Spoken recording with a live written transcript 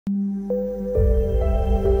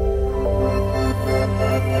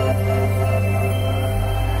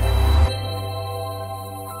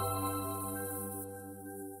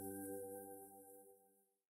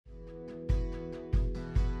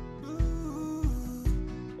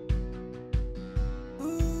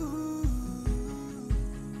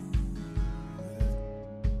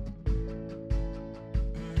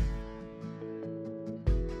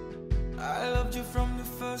loved you from the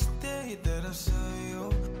first day that I saw you.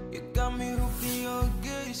 You got me hooked in your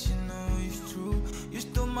gaze, you know it's true. You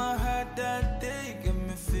stole my heart that day, got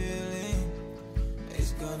me feeling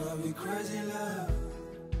it's gonna be crazy love.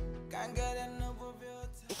 Can't get enough of your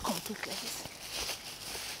time. Come to place.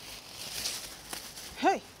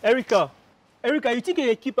 Hey, Erica, you think you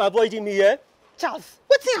can keep avoiding me, yeah? Charles,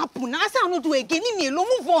 what's happened? I say I not do again. Leave me alone.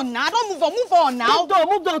 Move on now. Don't move on now.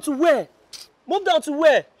 Move down to where? Move down to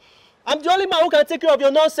where? I'm the only man who can take care of your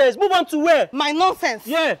nonsense. Move on to where? My nonsense?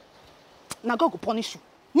 Yeah. Now God will punish you.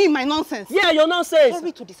 Me, my nonsense? Yeah, your nonsense.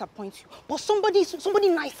 Sorry to disappoint you, but somebody nicer,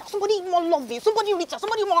 somebody more loving, somebody richer,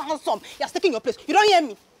 somebody more handsome, you're taking your place. You don't hear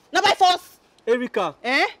me? Now by force. Erica.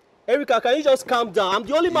 Eh? Erica, can you just calm down? I'm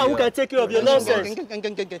the only man who can take care of your nonsense.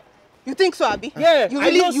 You think so, Abby? Yeah, you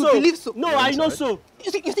really, I know you so. believe so? No, I know so.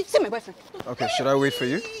 You see my boyfriend. Okay, should I wait for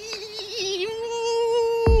you?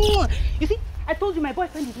 You see, I told you my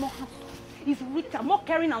boyfriend is more handsome. He's richer, more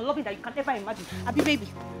caring and loving than you can ever imagine. Abby, baby.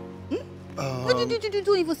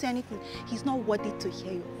 Don't even say anything. He's not worthy to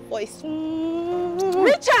hear your voice.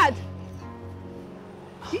 Richard!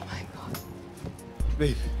 Oh my God.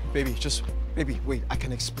 Baby, wait, I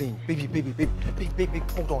can explain. Baby,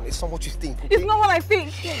 hold on. It's not what you think. Okay? It's not what I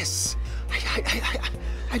think. Yes.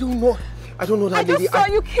 I don't know that lady. I just saw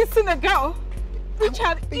you kissing a girl.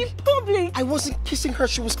 Richard, in public. I wasn't kissing her.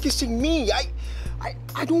 She was kissing me.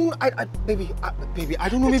 Baby, I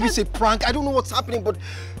don't know. Maybe it's a prank. I don't know what's happening, but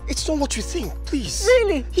it's not what you think. Please.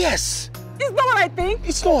 Really? Yes. It's not what I think.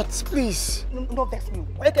 It's not. Please. No, vex me.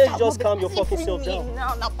 Why can't you just calm your fucking self down?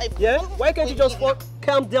 Yeah? Why can't you just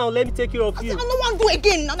calm down? Let me take care of you. I don't want to do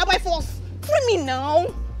again. Now by force. Free me now.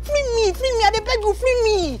 Free me. I beg you, free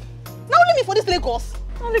me. Now leave me for this Lagos.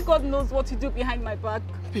 Only God knows what you do behind my back.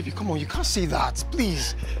 Baby, come on. You can't say that.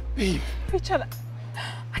 Please. Babe. Richard,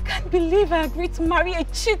 I can't believe I agreed to marry a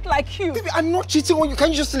cheat like you. Baby, I'm not cheating on you.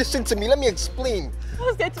 Can you just listen to me? Let me explain.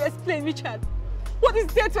 What's there to explain, Richard? What is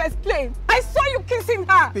there to explain? I saw you kissing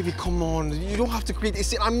her. Baby, come on. You don't have to create a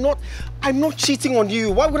scene. I'm not cheating on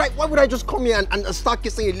you. Why would I just come here and start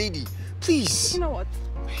kissing a lady? Please. You know what?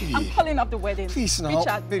 Hey. I'm calling off the wedding. Please now.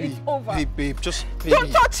 Richard, baby. It's over. Babe, just baby.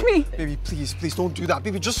 Don't touch me. Baby, please don't do that.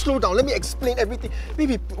 Baby, just slow down. Let me explain everything.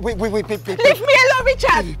 Baby, wait, babe. Leave me alone,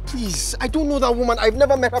 Richard. Baby, please. I don't know that woman. I've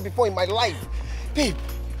never met her before in my life. Babe,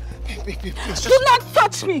 please just... Do not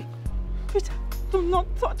touch me. Richard, do not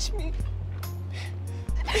touch me.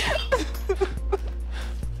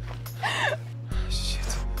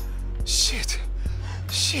 Shit.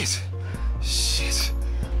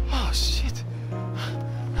 Oh, shit.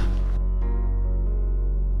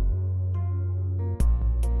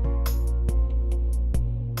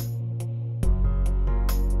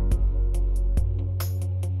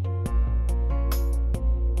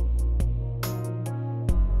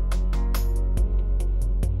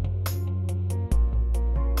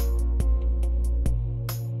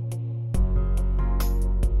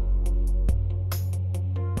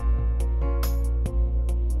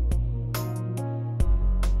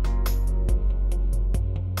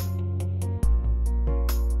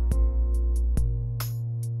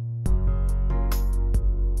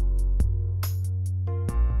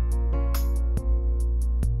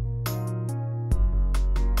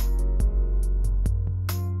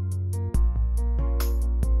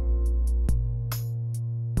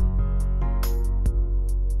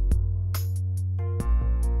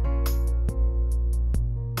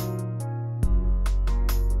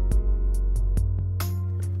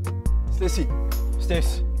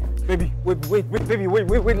 Stace, baby, wait, baby, wait,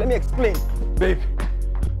 let me explain. Babe,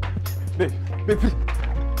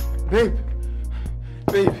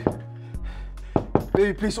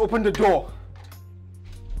 please open the door.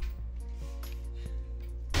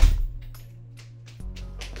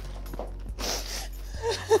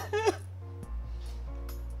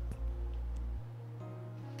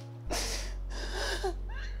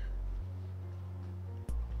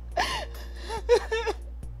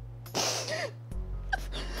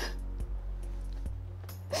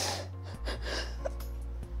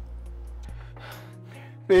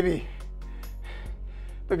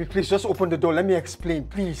 Baby, please just open the door. Let me explain,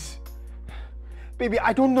 please. Baby,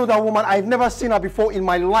 I don't know that woman. I've never seen her before in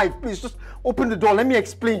my life. Please just open the door. Let me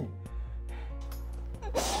explain.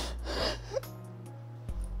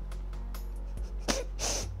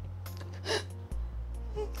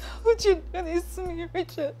 How would you do this to me,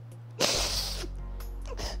 Richard?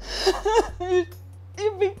 You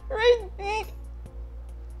betrayed me.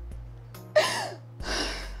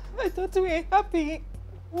 I thought we were happy.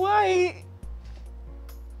 Why?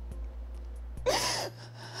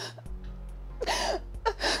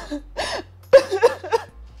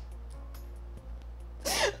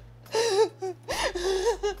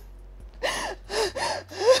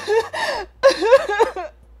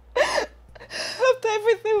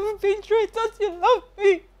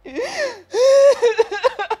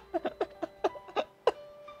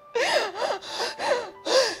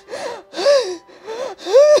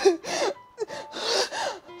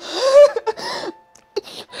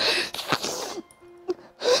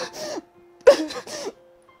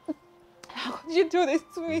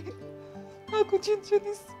 would you do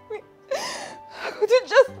this to me? How could you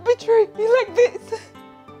just betray me like this?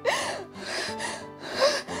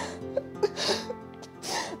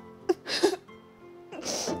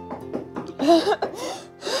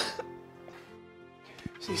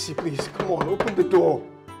 Cece, please, come on, open the door.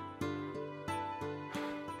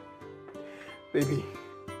 Baby,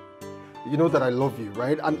 you know that I love you,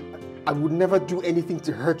 right? And I would never do anything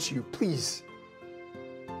to hurt you, please.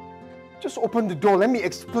 Just open the door, let me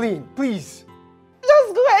explain, please.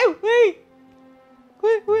 Just go away.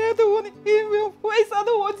 I don't want to hear your voice. I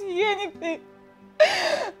don't want to hear anything.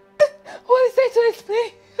 What is there to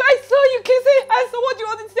explain? I saw you kissing her, so what do you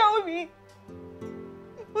want to tell me?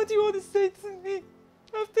 What do you want to say to me?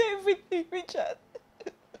 After everything, Richard.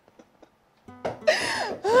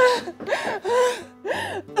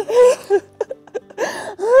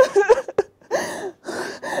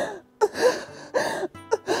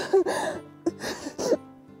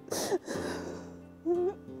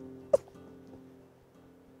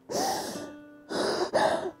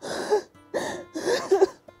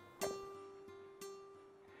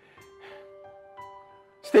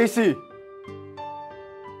 Stacy!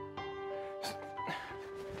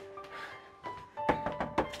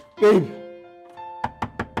 Babe!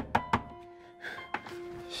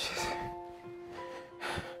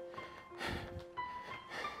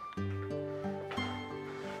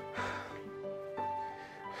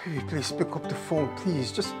 Hey, please pick up the phone,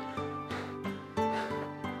 please. Just...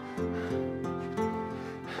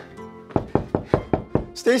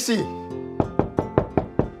 Stacy!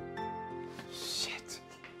 Shit.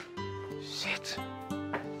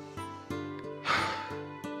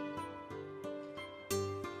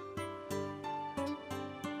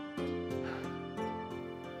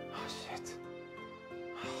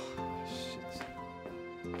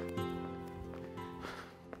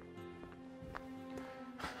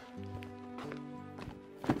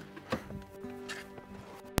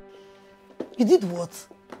 You did what?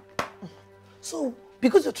 So,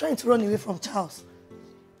 because you're trying to run away from Charles,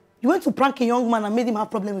 you went to prank a young man and made him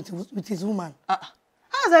have problems with his woman. How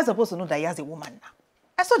was I supposed to know that he has a woman now?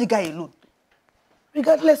 I saw the guy alone.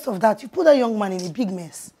 Regardless of that, you put that young man in a big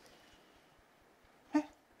mess. I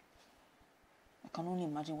can only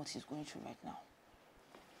imagine what he's going through right now.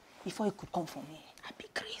 Before he could come for me, I'd be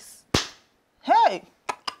crazy. Hey!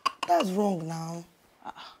 That's wrong now.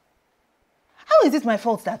 How is it my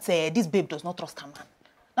fault that this babe does not trust her man?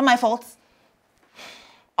 Not my fault?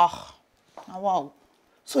 Wow.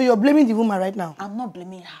 So you're blaming the woman right now? I'm not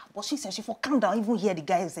blaming her, but she said she for calm down, even hear the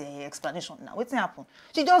guy's explanation now. What's happened?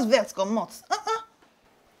 She just vexed, come out.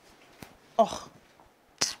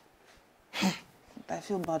 I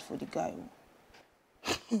feel bad for the guy.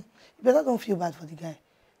 You better don't feel bad for the guy.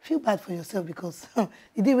 Feel bad for yourself because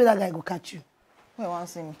the day where that guy go catch you. Where you want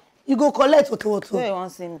to see me? You go collect what. Where you want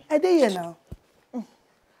to see me? I dey here now.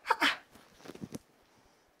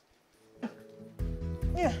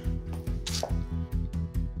 Yeah.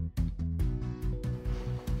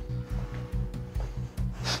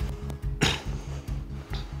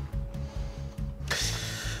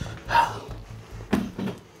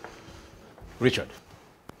 Richard,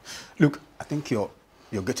 look, I think you're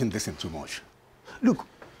getting this in too much. Look,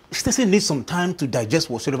 Stacy needs some time to digest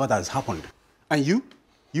whatsoever that has happened. And you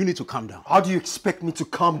need to calm down. How do you expect me to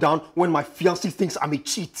calm down when my fiancée thinks I'm a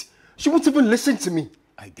cheat? She won't even listen to me.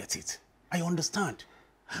 I get it. I understand.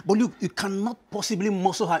 But look, you cannot possibly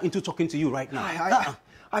muscle her into talking to you right now.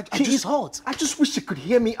 She is hot. I just wish she could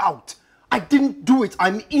hear me out. I didn't do it.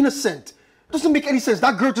 I'm innocent. Doesn't make any sense.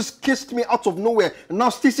 That girl just kissed me out of nowhere, and now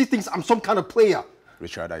Stacy thinks I'm some kind of player.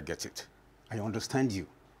 Richard, I get it. I understand you.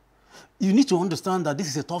 You need to understand that this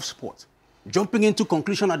is a tough sport. Jumping into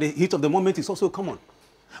conclusion at the heat of the moment is also common.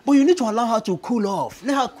 But you need to allow her to cool off.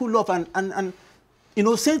 Let her cool off and you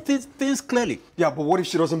know, say things clearly. Yeah, but what if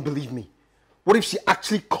she doesn't believe me? What if she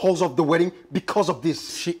actually calls off the wedding because of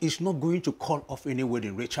this? She is not going to call off any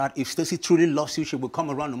wedding, Richard. If Stacy truly loves you, she will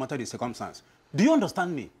come around no matter the circumstance. Do you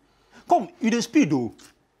understand me? Come, you dey speed though.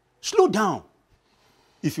 Slow down.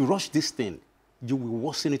 If you rush this thing, you will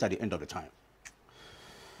worsen it at the end of the time.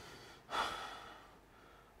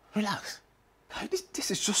 Relax.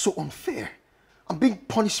 This is just so unfair. I'm being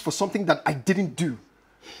punished for something that I didn't do.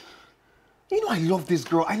 You know I love this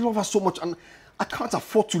girl. I love her so much, and I can't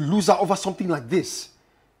afford to lose her over something like this.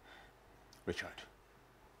 Richard,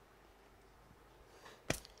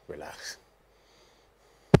 relax.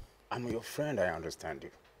 I'm your friend, I understand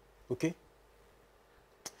you. Okay?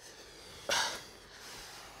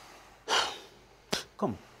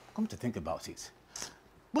 Come to think about it.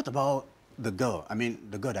 What about the girl? I mean,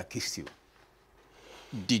 the girl that kissed you.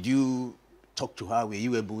 Did you talk to her? Were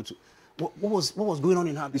you able to What was going on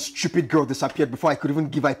in her? This stupid girl disappeared before I could even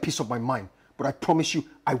give her a piece of my mind. But I promise you,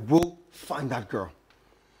 I will find that girl.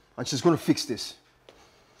 And she's going to fix this.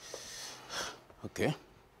 Okay.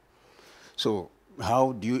 So,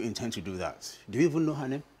 how do you intend to do that? Do you even know her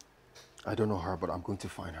name? I don't know her, but I'm going to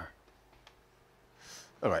find her.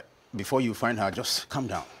 All right. Before you find her, just calm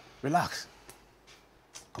down. Relax.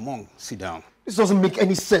 Come on, sit down. This doesn't make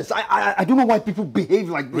any sense. I don't know why people behave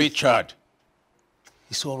like this. Richard,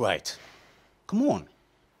 it's all right. Come on.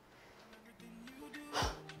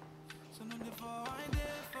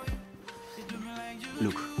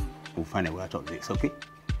 Look, we'll find a way out of this, okay?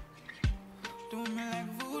 Do me like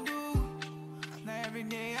voodoo. Now every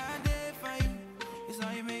day I did for you. It's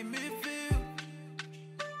how you make me feel.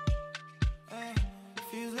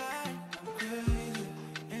 Feels like I'm crazy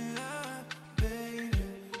in love, baby.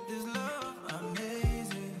 This love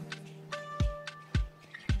amazing.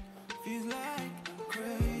 Feels like I'm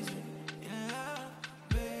crazy in love,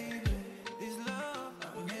 baby. This love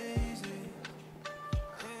amazing.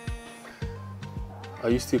 Are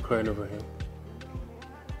you still crying over him?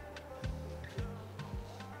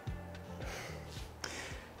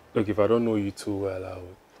 Look, if I don't know you too well,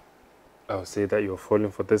 I would say that you're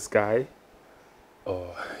falling for this guy,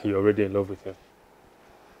 or you're already in love with him.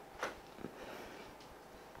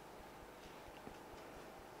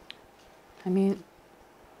 I mean,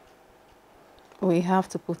 we have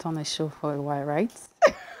to put on a show for a while, right?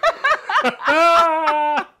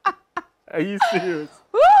 Are you serious?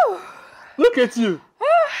 Woo! Look at you.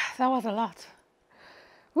 That was a lot.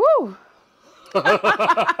 Woo!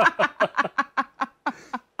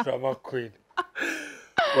 Drama queen.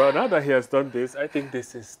 Well, now that he has done this, I think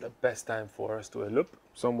this is the best time for us to elope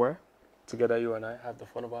somewhere. Together, you and I have the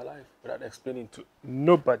fun of our life without explaining to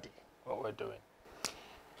nobody what we're doing.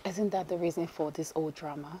 Isn't that the reason for this old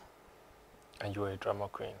drama? And you're a drama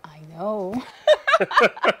queen. I know.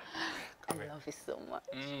 I love you so much.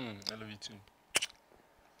 I love you too.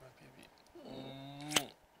 My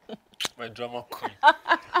baby. My drama queen.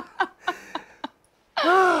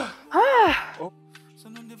 So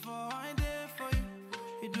no before I there for you.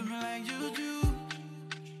 You do me like juju.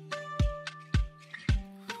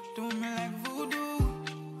 Do me like voodoo.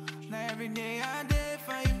 Now every day I there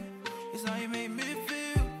for you. It's how you make me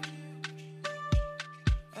feel.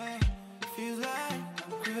 Feels like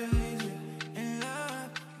I'm crazy in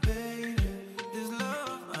love, baby. This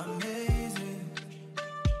love amazing.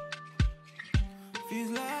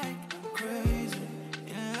 Feels like I'm crazy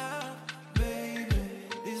in love, baby.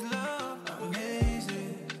 This love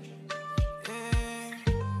amazing.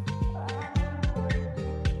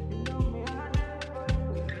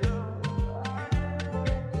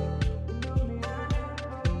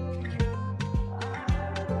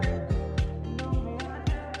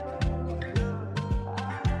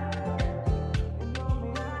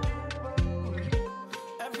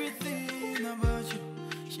 Everything about you,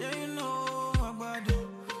 yeah, you know about you.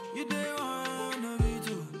 You the one of me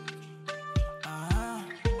too.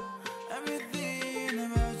 Everything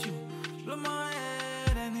about you, blow my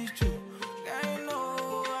head and it's true. Yeah, you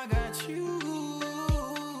know I got you.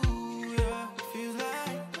 Yeah, feels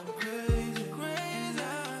like I'm crazy, crazy,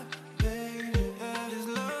 baby. Yeah, this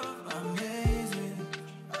love amazing,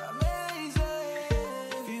 amazing.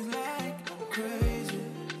 Feels like I'm crazy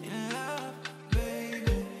in love,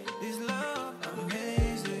 baby. This love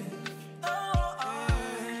amazing. Oh,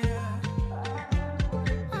 yeah.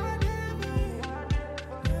 I never you.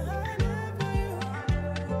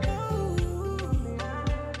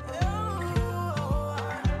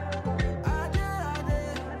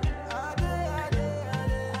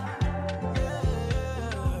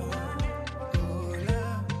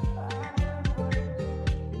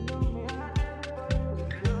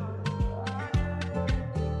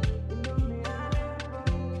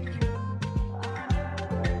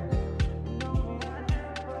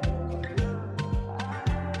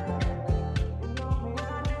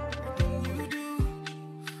 You do.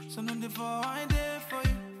 So no before I there for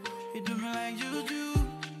you. You do me like juju.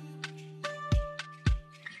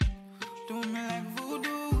 Do me like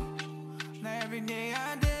voodoo. Now every day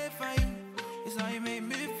I there for you. It's how you make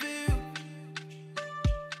me feel.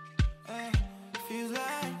 Feels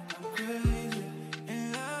like I'm crazy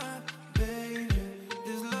in love, baby.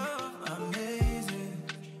 This love amazing.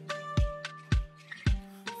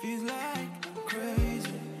 Feels like I'm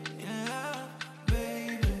crazy in love,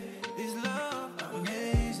 baby. This love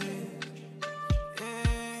amazing.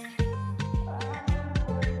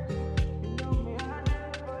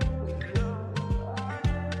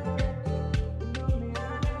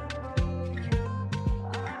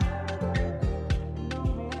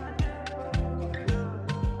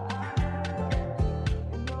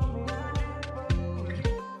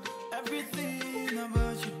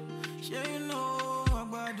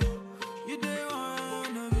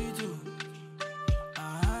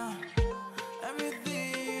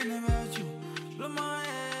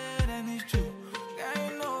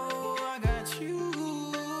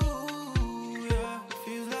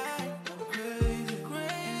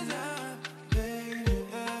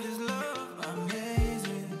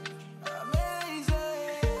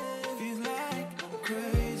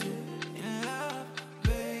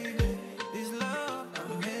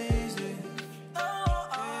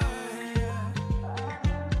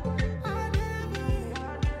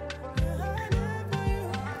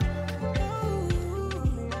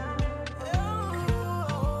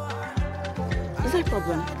 my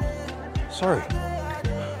problem? Sorry.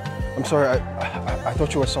 I'm sorry. I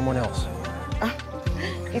thought you were someone else.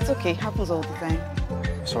 It's okay. Happens all the time.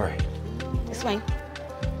 Sorry. It's fine.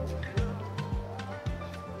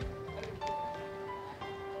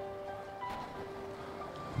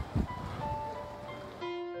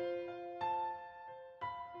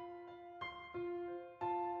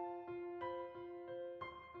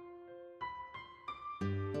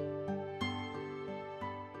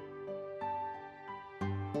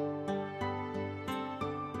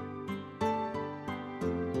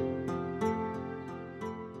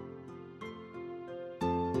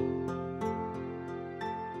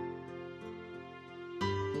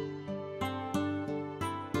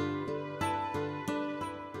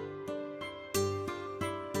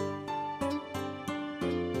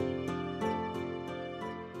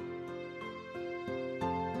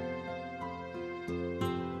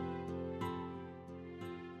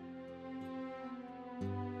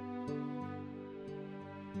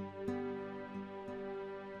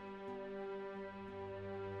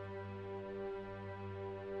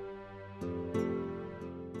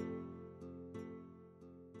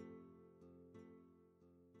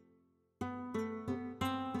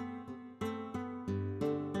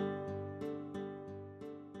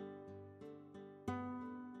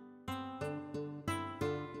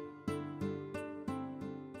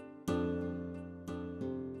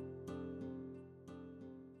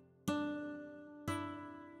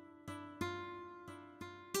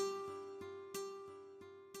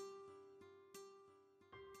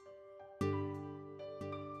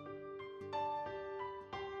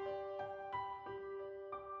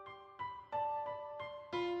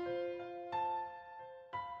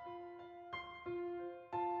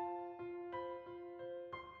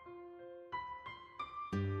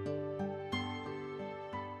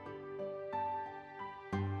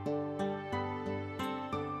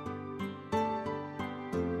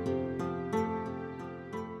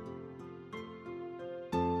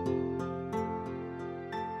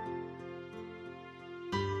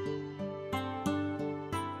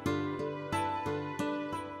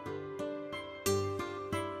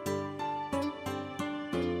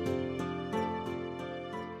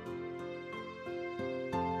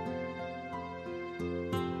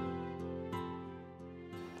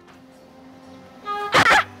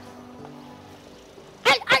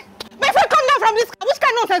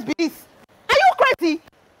 nonsense be this? Are you crazy?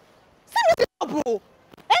 See me, bro.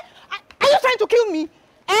 Eh? Are you trying to kill me?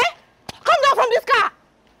 Eh? Come down from this car.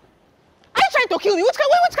 Are you trying to kill me? Which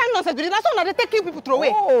kind of nonsense be this? That's not that they take people throw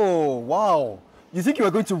away. Oh, wow. You think you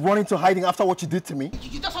were going to run into hiding after what you did to me?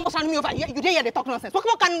 You just almost ran me over. You didn't hear they talk nonsense.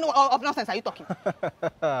 What kind of nonsense are you talking?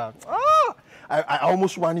 I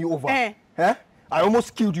almost ran you over. Eh? Eh? I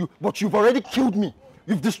almost killed you, but you've already killed me.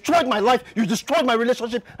 You've destroyed my life, you've destroyed my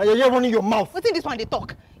relationship, and you're here running your mouth. What's in this one they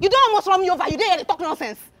talk? You don't almost run me over. You didn't hear they talk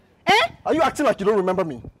nonsense. Eh? Are you acting like you don't remember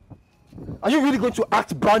me? Are you really going to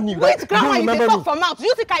act brand new? Which grandma you remember talk for mouth? Do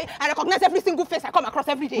you think I recognize every single face I come across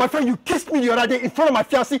every day? My friend, you kissed me the other day in front of my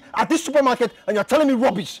fiancé at this supermarket and you're telling me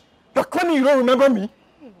rubbish. You're claiming you don't remember me?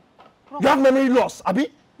 You have memory loss, Abi?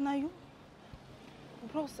 Now you?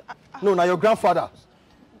 Bros, No, now your grandfather.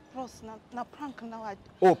 Bros, now prank now.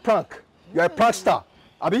 Oh, prank. You're a prankster,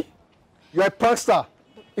 Abi? You're a prankster.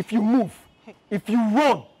 If you move, if you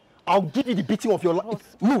run, I'll give you the beating of your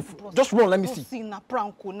life. Move. Bros, just run, let me see. See, na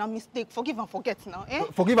prank, na mistake. Forgive and forget now, eh?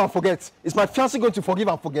 Forgive and forget. Is my fiancé going to forgive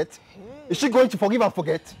and forget? Is she going to forgive and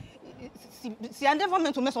forget? See, I never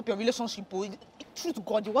meant to mess up your relationship. True to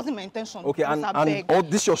God, it wasn't my intention. Okay, and all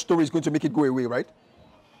this your story is going to make it go away, right?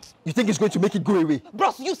 You think it's going to make it go away?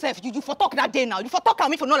 Bros, you for talk that day now. You for talk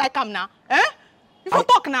am if you not like him now. Eh? You for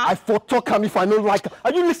talk now. I for talk am if I don't like him.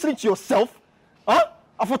 Are you listening to yourself? Huh?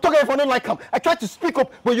 I for talk am if I don't like him. I tried to speak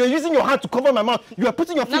up, but you're using your hand to cover my mouth. You are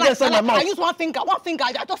putting your finger inside my mouth. I use one finger.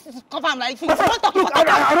 I just cover him like. Look,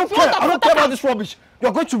 I don't care. I don't care about this rubbish.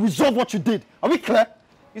 You're going to resolve what you did. Are we clear?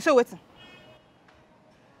 You say waiting.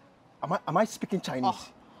 Am I speaking Chinese?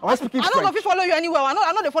 Am I speaking French? I'm not going to follow you anywhere. I'm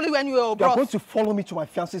not going to follow you anywhere, bro. You're going to follow me to my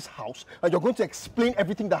fiancé's house and you're going to explain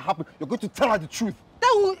everything that happened. You're going to tell her the truth.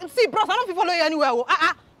 See, bros, I'm not going to follow you anywhere.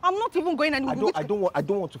 I'm not even going anywhere. I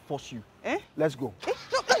don't want to force you. Eh? Let's go. Eh?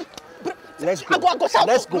 No, let's go. I go shout.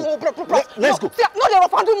 Let's go. No, bro. Let's go. See, no, they're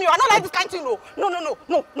offending me. I don't like this kind of thing.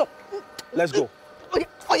 No. Let's go.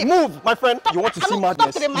 Okay. Move, my friend. You want to see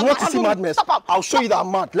madness? You want to see madness? I'll show you that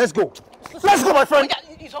I'm mad. Let's go. Let's go, my friend.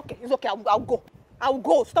 It's okay. I'll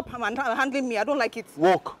go. Stop handling me. I don't like it.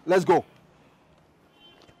 Walk. Let's go.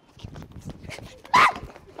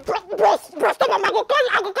 Bro, stop. I go call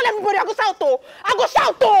everybody. I go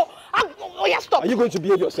shout. Oh, yeah, stop. Are you going to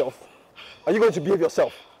behave yourself? Are you going to behave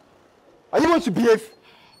yourself? Are you going to behave?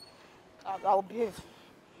 I'll behave.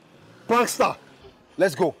 Prankster,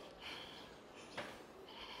 let's go.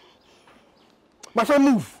 My friend,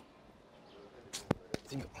 move.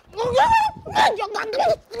 Leave me.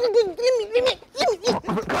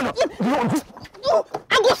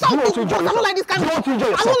 I go south. I don't like this kind of thing.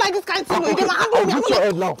 I don't like this kind of thing. You're gonna handle me. I'll beat your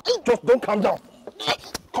head now. Just don't calm down.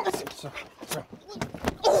 Come on, sir.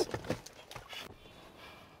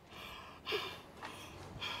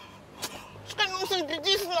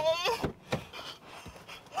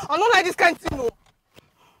 I don't like this kind of thing. No.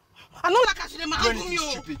 I don't like actually my Do anything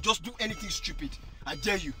stupid. Just do anything stupid. I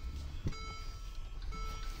dare you.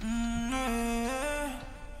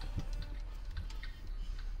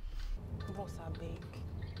 Boss, I beg.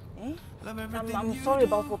 I'm sorry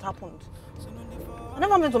about what happened. I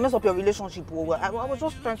never meant to mess up your relationship. I was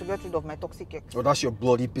just trying to get rid of my toxic ex. Oh, that's your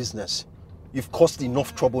bloody business. You've caused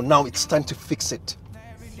enough trouble. Now it's time to fix it.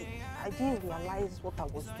 See, I didn't realize what I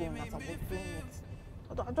was doing as I was doing it.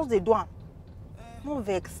 I just did one. No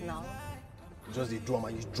vex now. Just a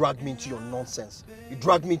drama. You dragged me into your nonsense. You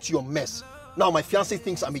dragged me into your mess. Now my fiancé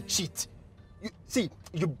thinks I'm a cheat.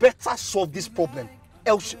 You better solve this problem.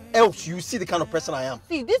 Else you see the kind of person I am.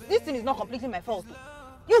 See, this thing is not completely my fault.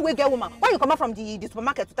 You will get woman. Why you come out from the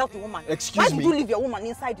supermarket to tell the woman? Excuse me. Why did you leave your woman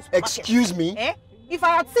inside the supermarket? Excuse me? Eh? If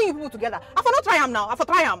I had seen you people together, I for not try am now. I for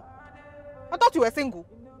try am. I thought you were single.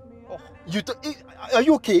 Oh. Are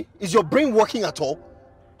you okay? Is your brain working at all?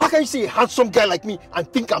 How can you see a handsome guy like me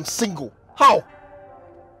and think I'm single? How? That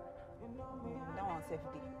one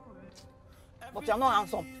safety. But you're not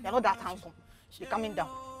handsome. You're not that handsome. You're coming down.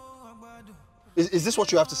 Is this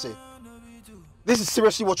what you have to say? This is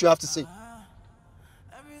seriously what you have to say?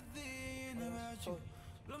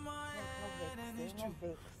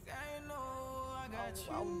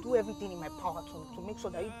 I'll do everything in my power to make sure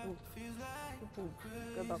that people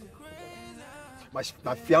get back together.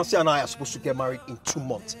 My fiancé and I are supposed to get married in 2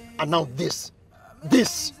 months. And now this.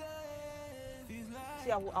 See,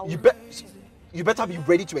 You better be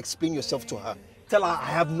ready to explain yourself to her. Tell her I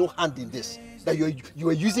have no hand in this. That you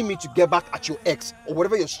are using me to get back at your ex or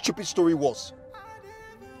whatever your stupid story was.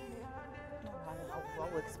 I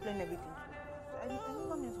will explain everything to you. I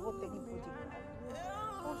never meant to hurt anybody. I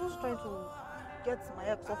was just trying to get my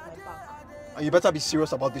ex off my back. And you better be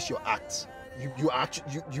serious about this, your act.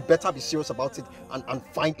 You better be serious about it and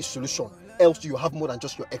find a solution. Else you have more than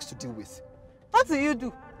just your ex to deal with. What do you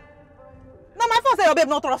do? Now my fault say your babe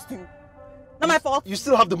not trust you. Not my fault. You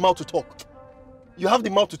still have the mouth to talk. You have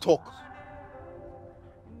the mouth to talk.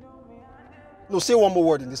 No, say one more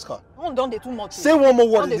word in this car. Don't do too much. Say one more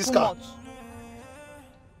word in this car.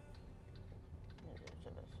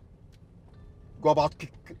 Go about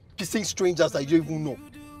kissing strangers that you don't even know.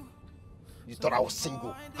 You thought I was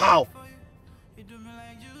single. How?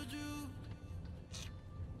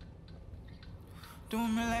 Do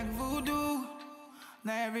me like voodoo.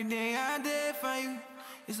 Now every day I dare for you.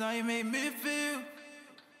 It's how you make me feel.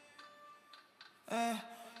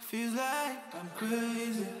 Feels like I'm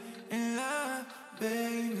crazy in love,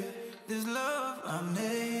 baby. This love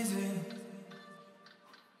amazing.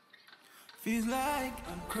 Feels like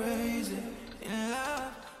I'm crazy in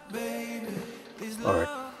love, baby. This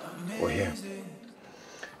love amazing. We're here.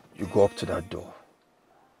 You go up to that door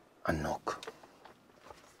and knock.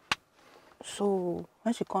 So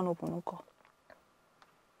when she can't open, okay?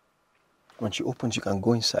 When she opens, you can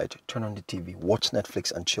go inside, turn on the TV, watch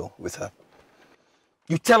Netflix and chill with her.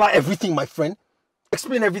 You tell her everything, my friend.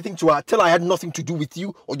 Explain everything to her. Tell her I had nothing to do with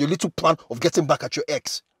you or your little plan of getting back at your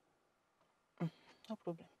ex. No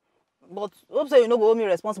problem. But hope so you no go hold me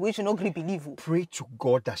responsible if you no believe you. Pray to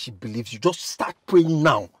God that she believes you. Just start praying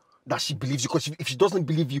now that she believes you. Because if she doesn't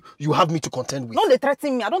believe you, you have me to contend with. Don't they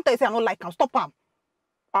threaten me. I don't tell you say I don't like her. Stop her.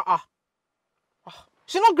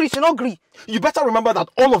 She not agree. You better remember that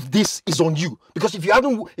all of this is on you. Because if you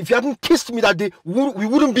hadn't kissed me that day, we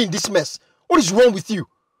wouldn't be in this mess. What is wrong with you?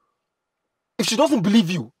 If she doesn't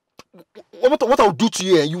believe you, what I'll do to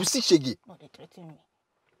you, you will see Shaggy. No, they threaten me.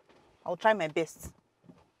 I'll try my best.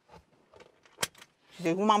 She's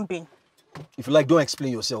a human being. If you like, don't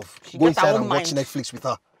explain yourself. Go inside and watch Netflix with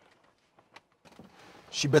her.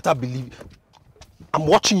 She better believe. I'm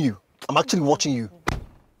watching you. I'm actually watching you.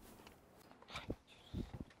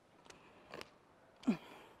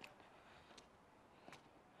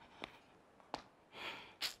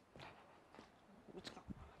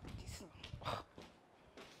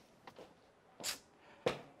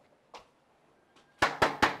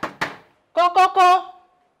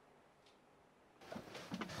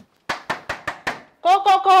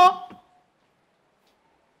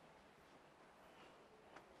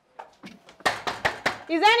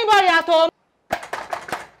 Is anybody at home?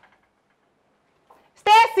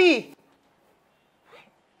 Stacy!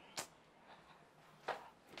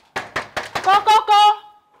 Go.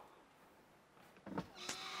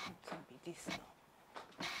 This now.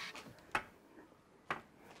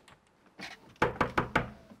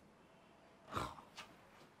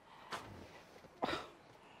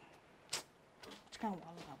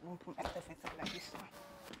 Like this.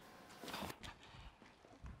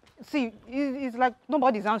 See, it's like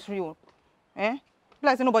nobody's answering you. Eh?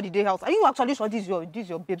 Like say nobody dey house. Are you actually sure this is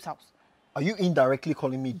your babe's house? Are you indirectly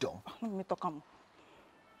calling me dumb? Let me talk am.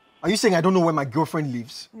 Are you saying I don't know where my girlfriend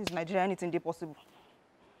lives? This is Nigeria, anything dey possible.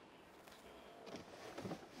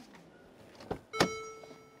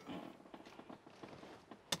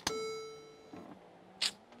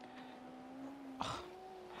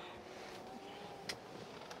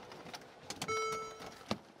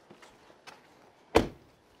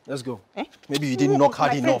 Let's go. Eh? Maybe you didn't knock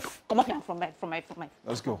hard enough. Come up here from my.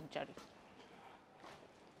 Let's go.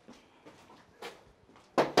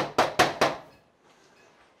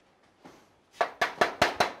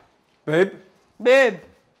 Babe? Babe.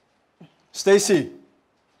 Stacy?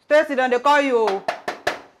 Stacy, then they call you.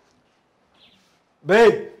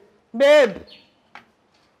 Babe? Babe.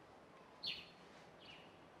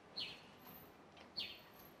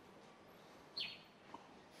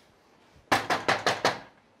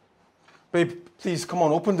 Babe, please, come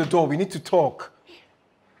on, open the door. We need to talk.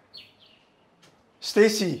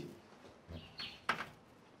 Stacy.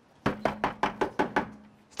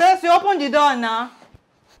 Stacy, open the door now.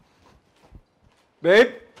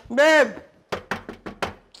 Babe? Babe.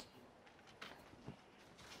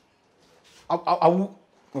 I will...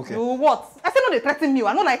 Okay. You what? I said no, they threaten me.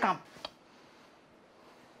 I don't like him.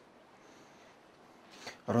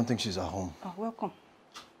 I don't think she's at home. Oh, welcome.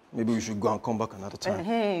 Maybe we should go and come back another time.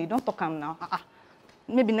 Hey, don't talk him now.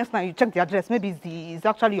 Maybe next time you check the address. Maybe it's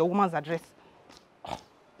actually your woman's address. I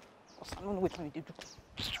don't know which one you do.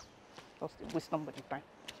 Just waste somebody's time.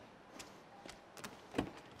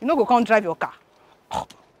 You know, go come drive your car.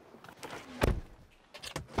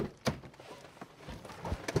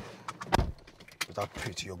 But I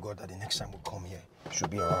pray to your God that the next time we come here, you should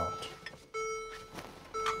be around.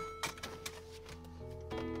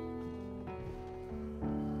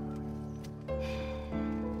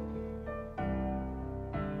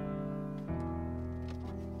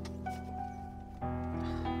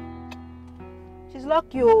 She's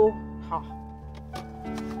lucky, oh.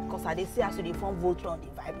 Because I dey see as you dey form Voltron, dey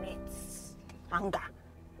vibrates. Anger.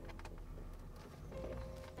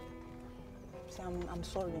 See, I'm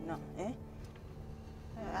sorry now, eh?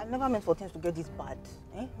 I never meant for things to get this bad,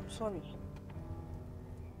 eh? I'm sorry.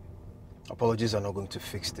 Apologies are not going to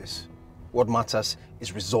fix this. What matters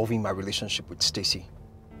is resolving my relationship with Stacy.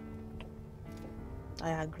 I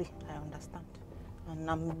agree, I understand.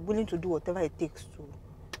 And I'm willing to do whatever it takes to,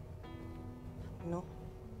 you know,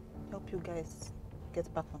 help you guys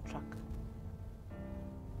get back on track.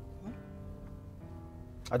 Hmm?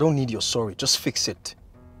 I don't need your sorry, just fix it.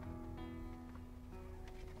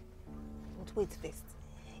 But wait first.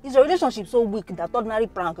 Is your relationship so weak that ordinary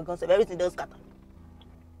prank because of everything does scatter?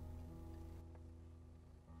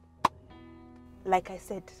 Like I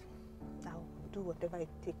said, I'll do whatever it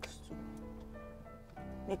takes to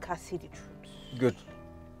make her see the truth. Good.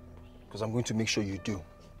 Because I'm going to make sure you do.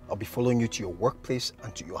 I'll be following you to your workplace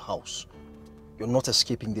and to your house. You're not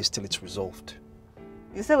escaping this till it's resolved.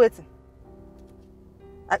 You say waiting?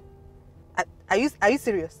 Are you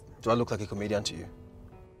serious? Do I look like a comedian to you?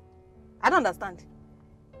 I don't understand.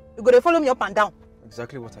 You're going to follow me up and down.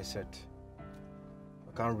 Exactly what I said.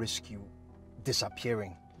 I can't risk you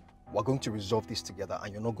disappearing. We're going to resolve this together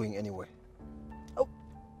and you're not going anywhere. Oh.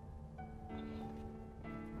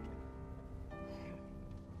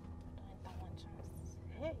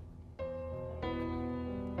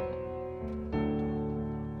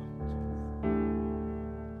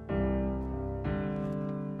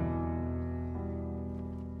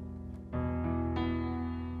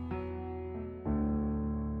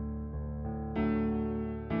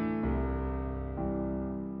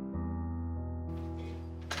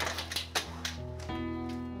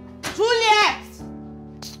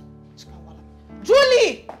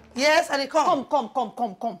 Yes, and they come.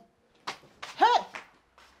 Come. Hey!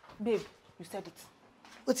 Babe, you said it.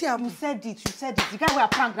 What's happening? You said it. The guy where I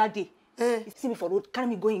pranked that day. You see me for road, carry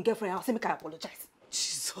me going girlfriend house, see me can apologize.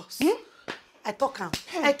 Jesus. I talk him.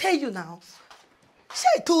 I tell you now. See,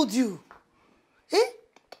 I told you. Eh?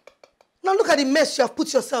 Now look at the mess you have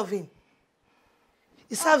put yourself in.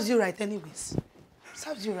 It serves you right anyways. It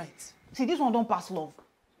serves you right. See, this one don't pass love.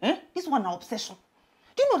 Eh? This one an obsession.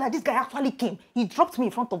 Do you you know that this guy actually came? He dropped me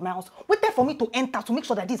in front of my house, waited for me to enter to make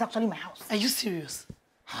sure that this is actually my house. Are you serious?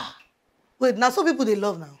 Wait, now some people they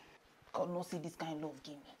love now. God no see this kind of love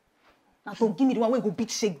give me. Now to give me the one where go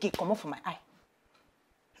beat shake gate come off from my eye.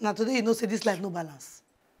 Now today you know say this life no balance.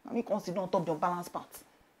 Now me consider on top your balance part.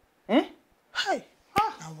 Eh? Hi.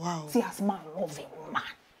 Now wow. See as man love a man.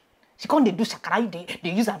 She can't they do shakara,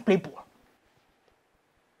 they use and play ball.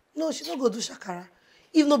 No, she don't go do shakara.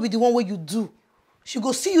 If not be the one where you do, she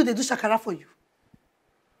go see you, they do shakara for you.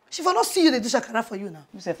 She will not see you, they do shakara for you now.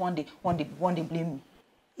 You say one day blame me.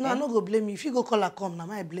 No, I'm not go blame you. If you go call her come,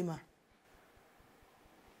 now I blame her.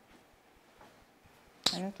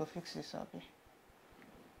 I need to fix this, Abby.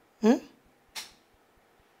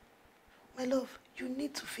 My love, you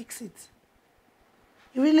need to fix it.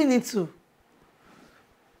 You really need to.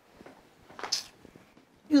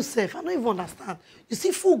 You self, I don't even understand. You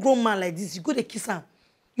see full-grown man like this, you go to kiss him.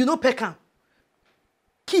 You know peck him.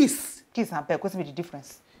 Kiss. Kiss and peck, what's the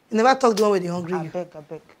difference? You never talk the one with the hungry. I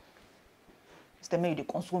beg. It's the man you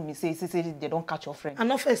console me, say they don't catch your friend. I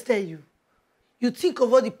not first tell you. You think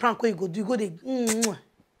of all the prank where you go do, you go there.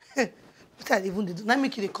 What I even do? Now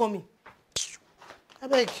make you they call me. I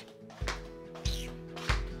beg.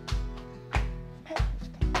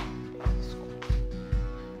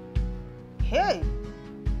 Hey!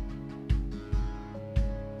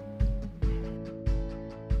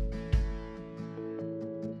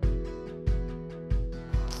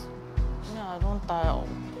 No, I don't tire.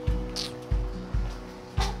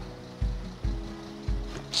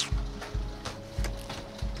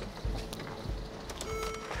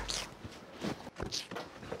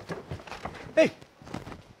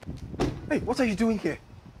 Hey, what are you doing here?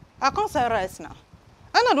 I can't say rest now.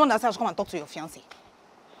 I'm not the one that said I should come and talk to your fiancé.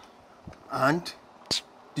 And?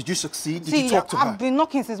 Did you succeed? Did you talk to her? I've been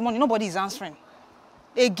knocking since morning. Nobody is answering.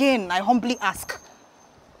 Again, I humbly ask.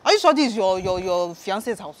 Are you sure this is your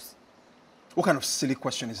fiancé's house? What kind of silly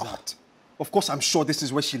question is that? Of course, I'm sure this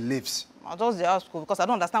is where she lives. I just ask because I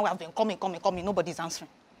don't understand why I've been coming. Nobody's answering.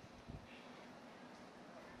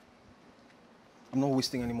 I'm not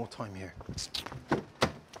wasting any more time here.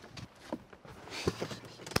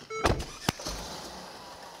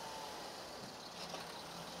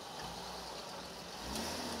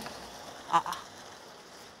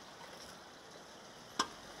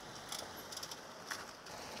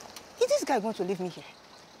 Is this guy going to leave me here?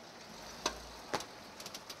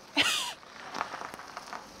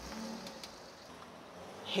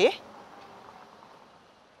 Hey?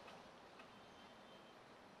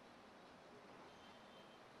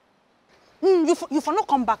 You for not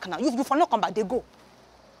come back now. You for not come back. They go.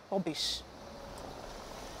 Rubbish.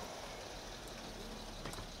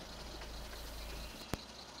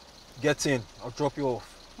 Get in. I'll drop you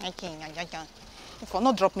off. Okay. You for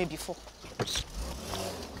not drop me before.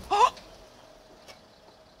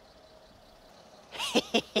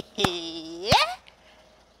 Yeah?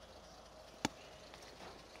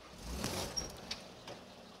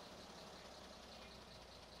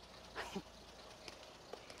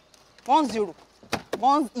 1-0.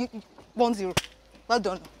 1-0. Well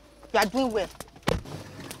done. You are doing well.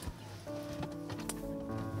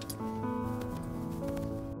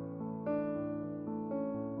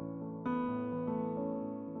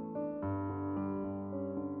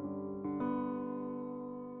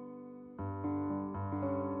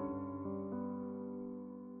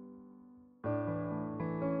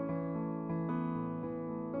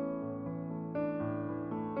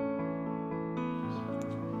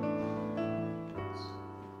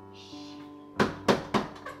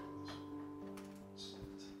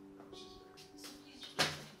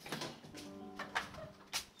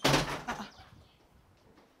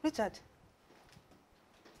 Richard,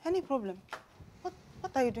 any problem?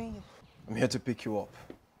 What are you doing here? I'm here to pick you up.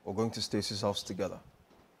 We're going to Stacy's house together.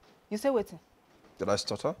 You say waiting. Did I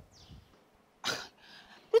stutter?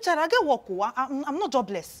 Richard, I get work. I'm not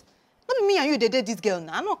jobless. Not me and you, they date this girl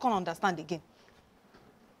now. I'm not going to understand again.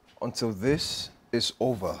 Until this is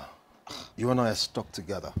over, you and I are stuck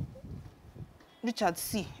together. Richard,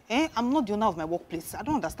 see, I'm not the owner of my workplace. I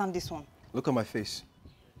don't understand this one. Look at my face.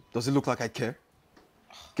 Does it look like I care?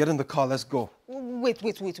 Get in the car, let's go. Wait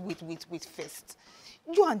first.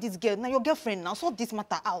 You and this girl, now your girlfriend now, sort this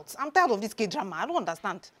matter out. I'm tired of this K-drama. I don't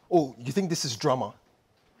understand. Oh, you think this is drama?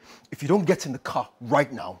 If you don't get in the car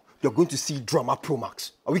right now, you're going to see Drama Pro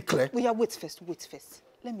Max. Are we clear? Oh, yeah, wait first.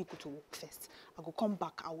 Let me go to work first. I will come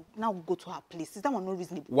back. I will now go to her place. Is that one not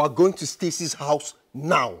reasonable? We're going to Stacy's house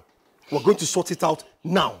now. We're going to sort it out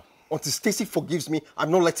now. Until Stacy forgives me,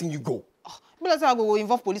 I'm not letting you go. But let's say I go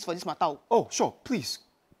involve police for this matter. Oh, sure.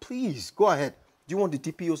 Please, go ahead. Do you want the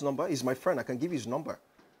DPO's number? He's my friend. I can give you his number.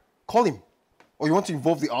 Call him. Or you want to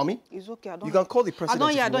involve the army? It's okay. I don't. You can call the president.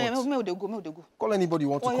 I don't hear. Me they go. Call anybody you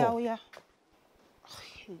want to call. Oh yeah.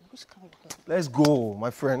 Which kind of... Let's go,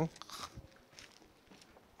 my friend.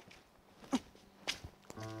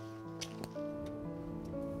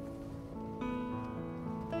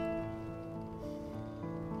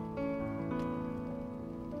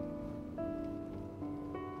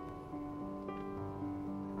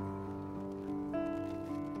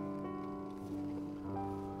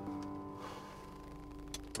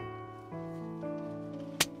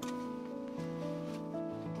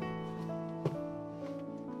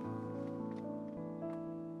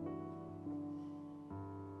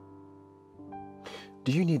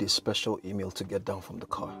 Do you need a special email to get down from the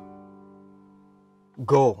car?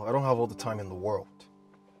 Go. I don't have all the time in the world.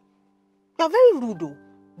 You're very rude, though.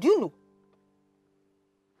 Do you know?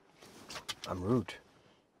 I'm rude.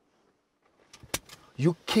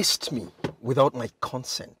 You kissed me without my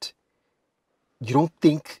consent. You don't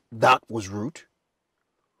think that was rude?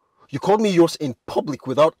 You called me yours in public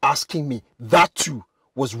without asking me. That too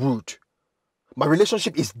was rude. My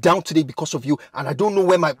relationship is down today because of you, and I don't know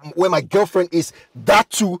where my girlfriend is. That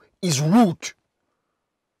too is rude.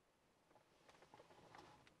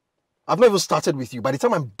 I've not even started with you. By the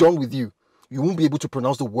time I'm done with you, you won't be able to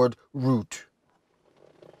pronounce the word rude.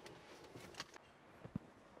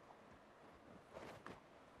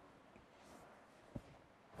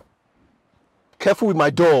 Careful with my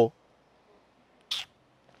door.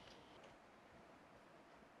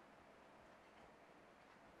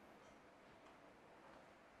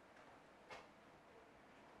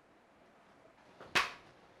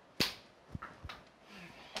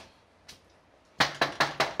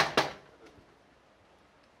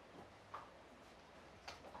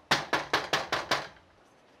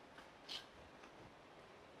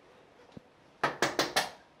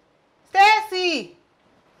 Stacy!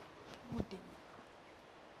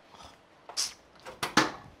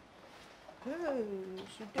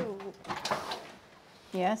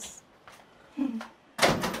 Yes.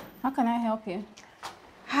 How can I help you?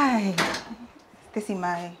 Hi. Stacy,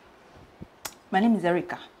 my name is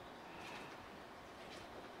Erica.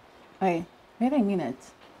 Wait a minute.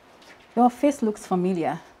 Your face looks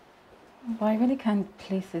familiar, but I really can't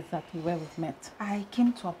place exactly where we've met. I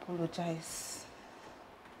came to apologize.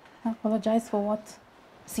 Apologize for what?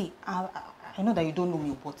 See, I know that you don't know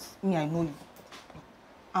me, but me, I know you.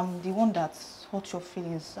 I'm the one that hurt your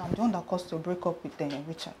feelings. I'm the one that caused your breakup with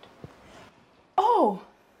Richard. Oh,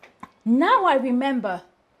 now I remember.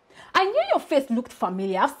 I knew your face looked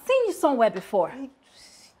familiar. I've seen you somewhere before.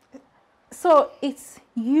 So it's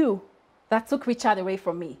you that took Richard away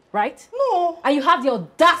from me, right? No. And you have the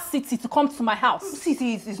audacity to come to my house.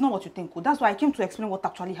 See, it's not what you think. That's why I came to explain what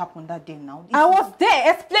actually happened that day now. I was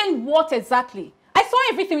there. Explain what exactly? I saw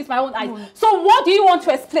everything with my own eyes. No. So what do you want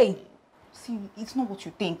to explain? See, it's not what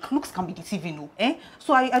you think. Looks can be deceiving, no? Eh?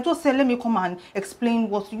 So I just said, let me come and explain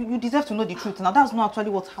what you deserve to know the truth. Now, that's not actually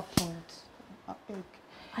what happened.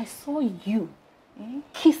 I saw you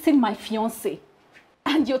kissing my fiancé.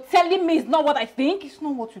 And you're telling me it's not what I think? It's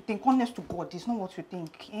not what you think. Honest to God, it's not what you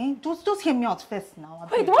think. Eh? Just hear me out first now.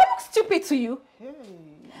 Wait, do I look stupid to you? Hey.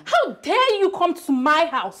 How dare you come to my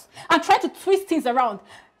house and try to twist things around,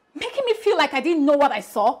 making me feel like I didn't know what I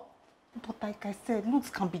saw? But like I said, looks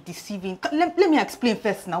can be deceiving. Let me explain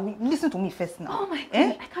first now. Listen to me first now. Oh my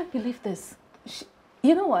God, I can't believe this.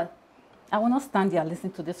 You know what? I will not stand here and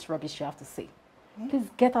listen to this rubbish you have to say. Please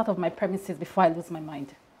get out of my premises before I lose my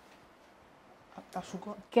mind. I should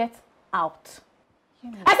go. Get out.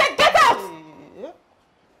 I said get out!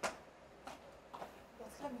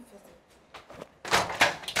 Let me first.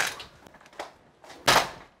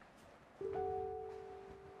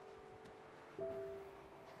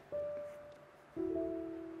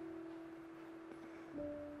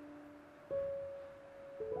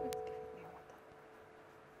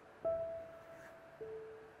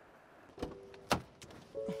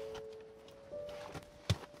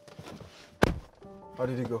 How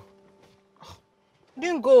did it go?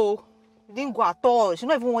 Didn't go. Didn't go at all. She's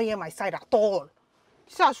not even one year my side at all.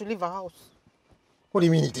 She said I should leave her house. What do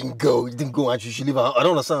you mean it didn't go? It didn't go and she should leave her house? I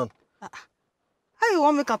don't understand. How you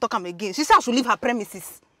want me to talk him again? She said I should leave her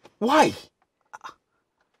premises. Why?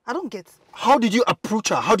 I don't get. How did you approach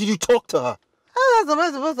her? How did you talk to her? How am I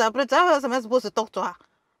supposed to approach her? How am I supposed to talk to her?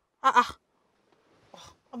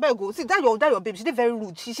 I better go. See, that your baby. She's very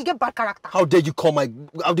rude. She get bad character. How dare you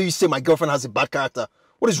how dare you say my girlfriend has a bad character?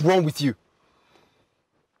 What is wrong with you?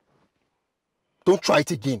 Don't try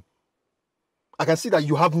it again. I can see that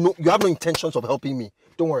you have no intentions of helping me.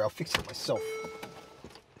 Don't worry, I'll fix it myself.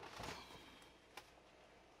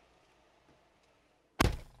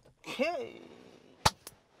 Hey.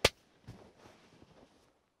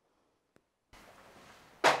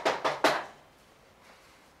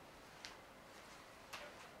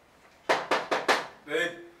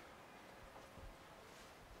 Babe.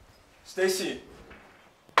 Stacy.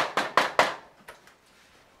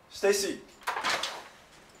 Stacy.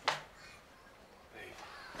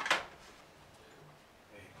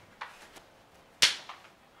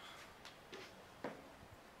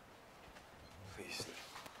 Please.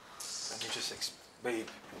 Let me just babe.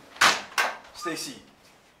 Stacy.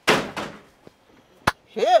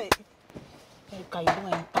 Hey. Hey, can you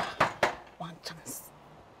enter? One chance.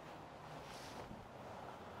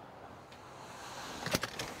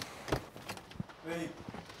 Babe.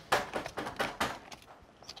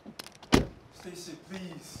 Stacy,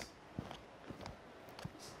 please.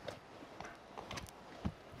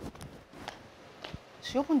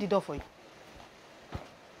 She opened the door for you.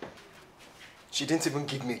 She didn't even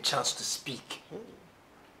give me a chance to speak.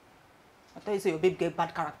 I thought you said your babe get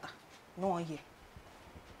bad character. No one here.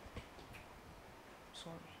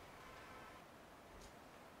 Sorry.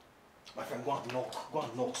 My friend, go and knock. Go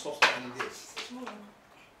and knock. Stop standing there.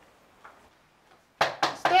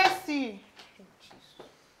 Stacy.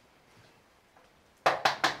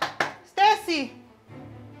 Stacy.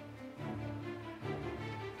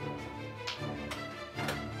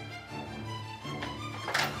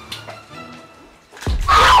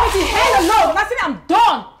 Leave me the hell alone! I said I'm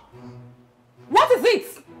done! What is it?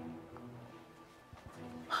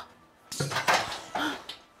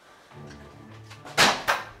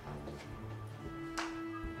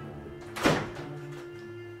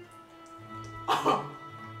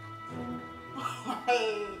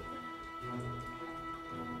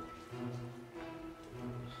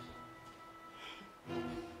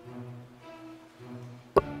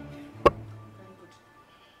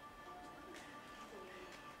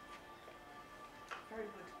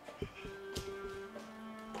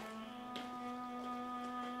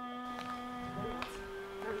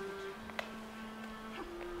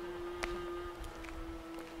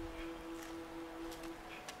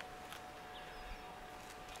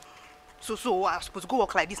 So I was supposed to go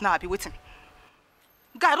work like this now. I'll be waiting.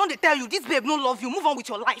 Guy, don't they tell you this babe don't love you? Move on with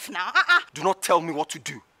your life now. Do not tell me what to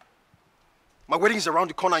do. My wedding is around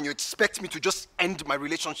the corner and you expect me to just end my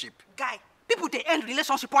relationship. Guy, people they end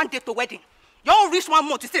relationship one day to wedding. You all reach 1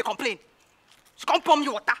 month, you still complain. She come pour me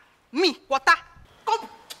water. Me, water. Come.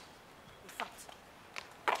 In fact,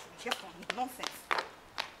 hear from me, nonsense.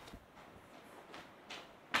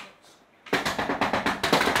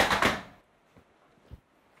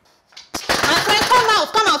 My friend,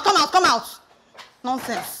 come out.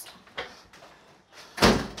 Nonsense.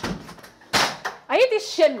 Are you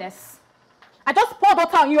this shameless? I just poured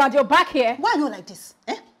water on you and you're back here. Why are you like this?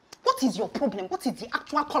 Eh? What is your problem? What is the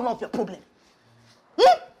actual color of your problem?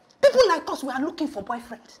 People like us, we are looking for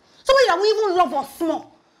boyfriends. Somebody that will even love us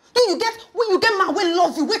small. When you get man, we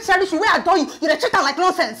love you, we cherish you, we adore you, you treat her like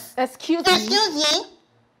nonsense. Excuse me? Excuse me?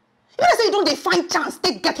 You know say you don't dey find chance,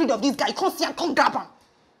 get rid of this guy, you can't see and come grab him.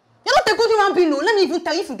 You're not a good human being, no. Let me even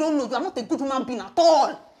tell you if you don't know, you are not a good human being at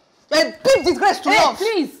all. You're a big disgrace to love.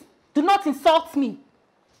 Please, do not insult me.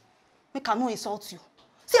 Make I no insult you.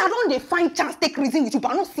 See, I don't dey find chance take reason with you,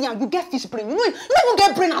 but I don't see and you get fish brain. You don't even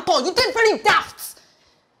get brain at all. You get very daft.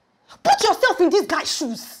 Put yourself in this guy's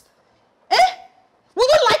shoes. Eh? Would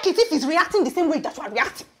you like it if he's reacting the same way that you are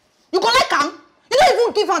reacting? You go like him? You don't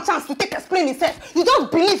even give him a chance to take explain himself. You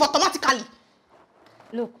just believe automatically.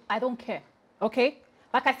 Look, I don't care, okay?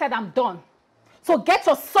 Like I said, I'm done. So get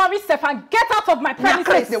your sorry self and get out of my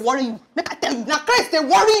premises. Now, they worry you. Make I tell you. Now, they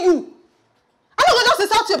worry you. I'm not going to just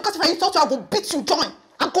insult you because if I insult you, I go beat you, John.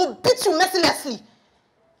 I go beat you mercilessly.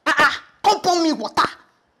 Come pour me water.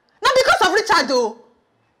 Not because of Richard, though.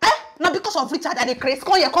 Not because of Richard that they crazy.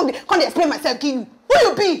 Come here, come explain myself, give you. Who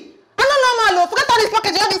you be? I'm not normal, though. Forget all this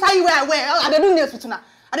package. All this how you wear. I do nails with you now.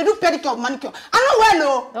 I do pedicure, manicure. I'm not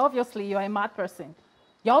well, though. Obviously, you're a mad person.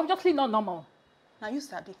 You're obviously not normal. Now you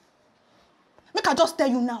sabi. Make I just tell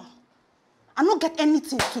you now. I don't get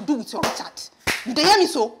anything to do with your Richard. You dey hear me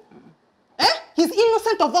so? He's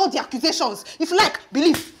innocent of all the accusations. If you like,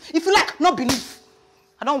 believe. If you like, not believe.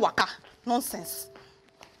 I don't waka. Nonsense.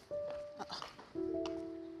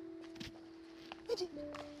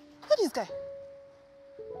 Who this guy?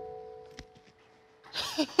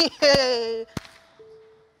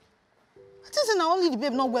 This is now only the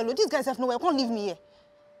babe not well. These guys have nowhere. Can't leave me here.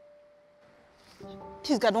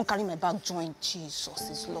 This guy don't carry my bag join. Jesus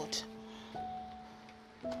is Lord.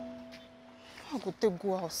 I go take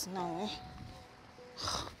go house now,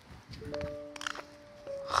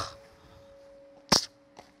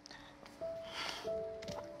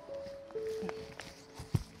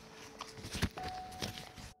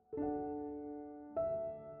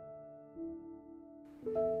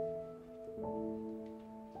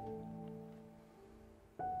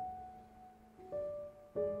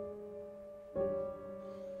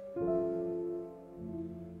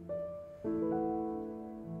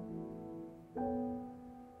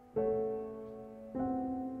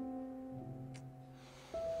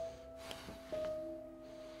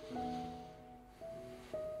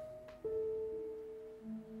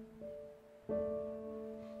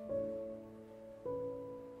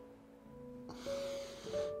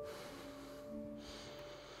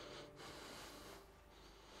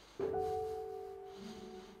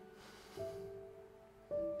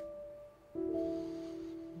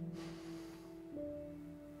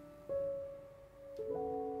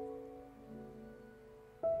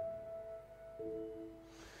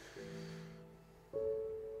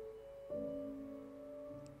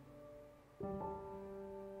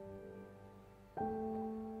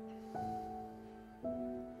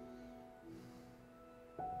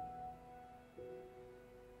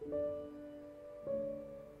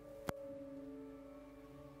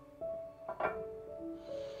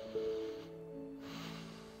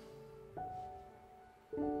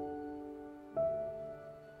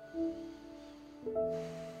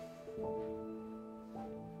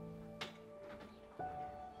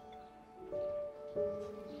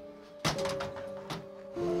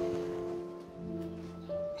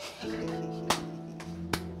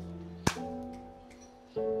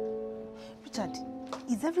 Richard,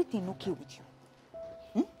 is everything okay with you?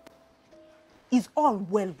 Hmm? Is all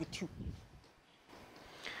well with you?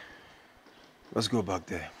 Let's go back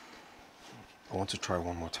there. I want to try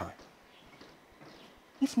one more time.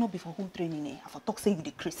 If not before home training, I for talk say you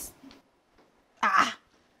the Chris.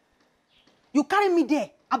 You carry me there,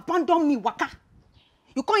 abandon me, waka.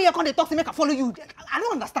 You come here, come they talk to make I follow you. I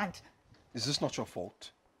don't understand. Is this not your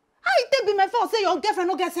fault? How it be my fault? Say your girlfriend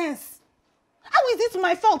no get sense. How is it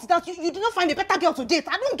my fault that you did not find a better girl to date?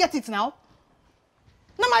 I don't get it now.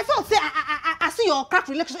 Now my fault. Say I see your cracked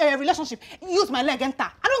relationship. Use my leg enter.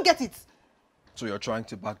 I don't get it. So you're trying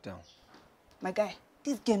to back down? My guy,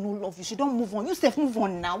 this girl no love you. She don't move on. You self move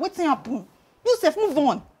on now. What's happen? You self move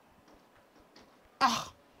on.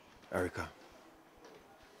 Erica,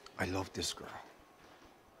 I love this girl.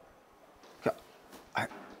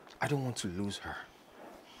 I don't want to lose her.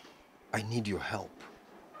 I need your help.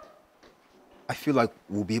 I feel like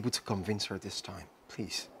we'll be able to convince her this time.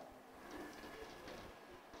 Please.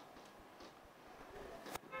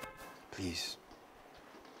 Please.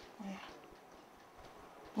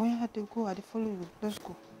 Where had to go? I follow you. Let's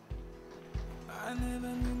go.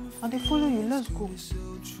 I follow you. Let's go.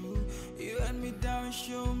 You let me down and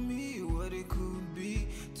show me what it could be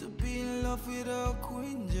to be in love with a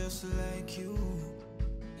queen just like you.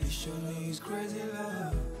 You show me it's crazy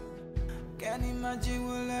love. Can't imagine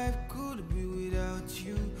what life could be without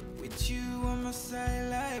you. With you on my side,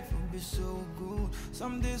 life would be so good.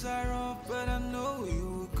 Some days are rough, but I know you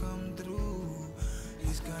will come through.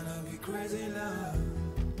 It's gonna be crazy love.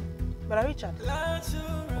 But Richard,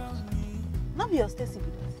 not be your Stacy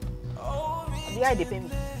with us. The eye they pay me.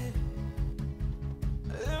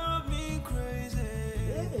 Love me crazy.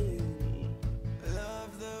 Hey.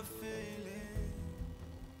 Love the feeling.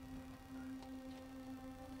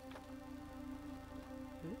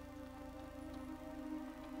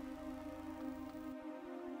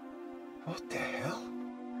 What the hell?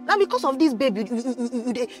 Now because of this baby,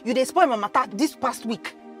 you they spoil my matter this past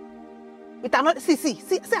week. With another, see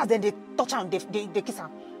as they touch her, they kiss her.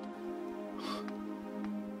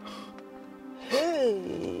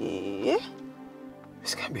 Hey.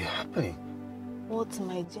 This can't be happening. What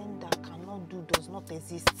my gender cannot do does not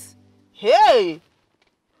exist. Hey!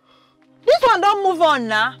 This one don't move on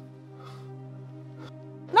now.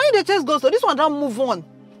 Now you the chase goes, so this one don't move on.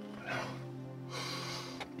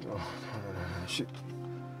 No.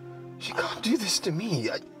 She can't do this to me.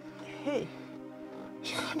 Hey.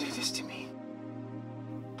 She can't do this to me.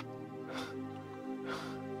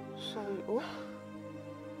 Sorry, oh?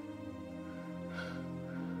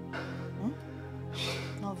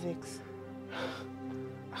 No vex.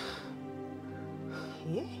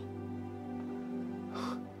 Hey?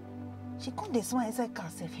 She come this one inside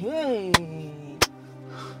herself. Hey!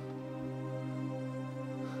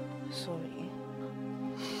 Sorry.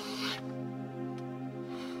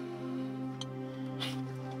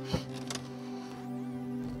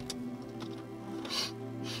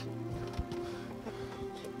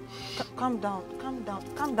 Calm down.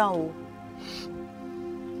 Oh.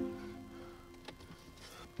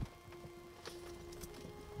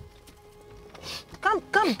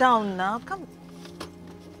 Calm down now. Calm.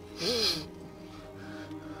 Hey.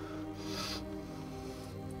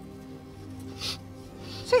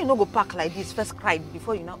 So you no go pack like this. First cry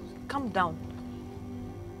before you now. Calm down.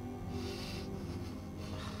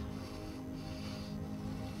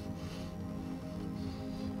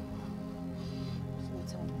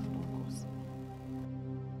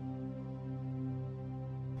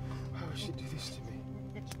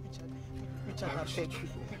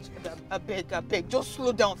 I beg. Just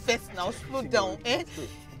slow down first now. Slow down, eh?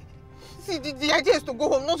 See, the idea is to go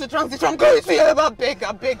home, not to transit from going to your I beg.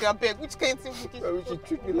 Which kind of thing? Why would she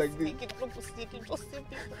treat me like this?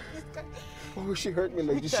 Why would she hurt me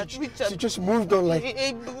like this? She just moved on like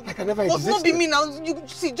I never existed. Must not be me now. You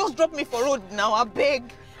see, just drop me for road now. I beg.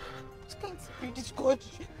 Which kind of thing? This God.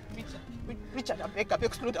 Richard, I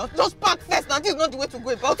beg, slow down. Just park first now. This is not the way to go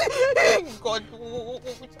about it. God,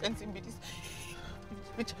 which kind of thing be this?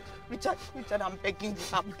 Richard, I'm begging you.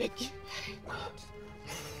 I'm begging.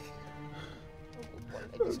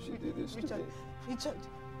 Richard.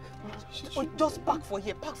 Oh, just park for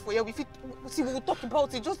here. Park for here. See, we will talk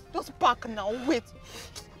about it. Just park now. Wait.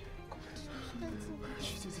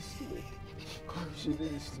 She did this to me. God, she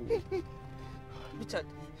did this to me. Richard,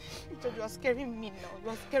 you are scaring me now. You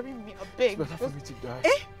are scaring me. I beg. It's better for me to die.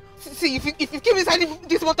 Eh? See, if you keep inside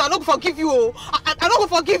this motor, I'm not going to forgive you. I'm not going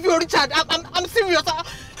to forgive you, Richard. I'm serious.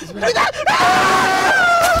 Richard!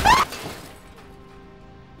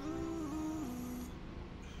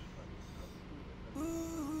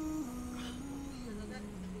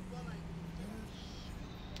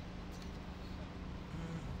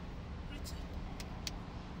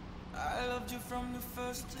 I loved you from the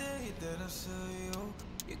first day that I saw you.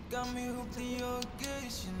 You got me hooked in your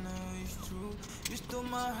gaze, you know it's true. You stole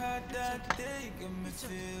my heart that day, got me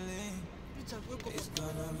feeling. Richard, wake up. It's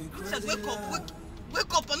gonna be crazy. Richard, wake up.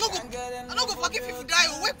 Wake up. I'm not going to forgive you if you die.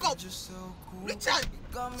 Wake up. Richard,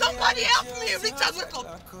 somebody help me. Richard, wake up.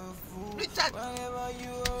 Richard,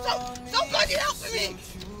 somebody help me.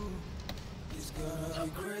 It's gonna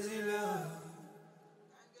be crazy love.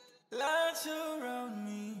 Lights around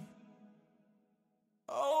me.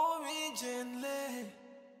 Hold me gently.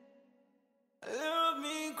 Love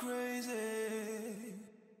me crazy.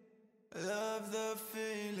 Love the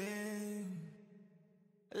feeling.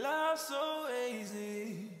 Love so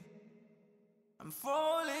easy. I'm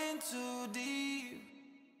falling too deep.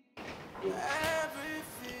 Every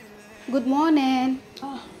feeling. Good morning.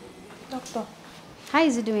 Ah, doctor. How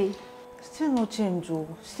is it doing? Still no change,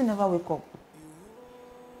 oh. Still never wake up.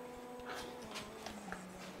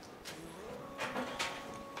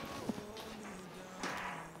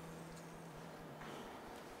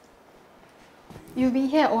 You've been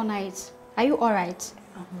here all night. Are you all right?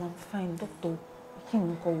 I'm fine, doctor.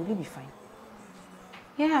 Will he be fine?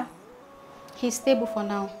 Yeah. He's stable for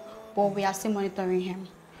now, but we are still monitoring him.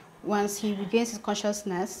 Once he regains his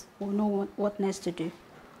consciousness, we'll know what next to do.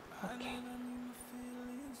 Okay.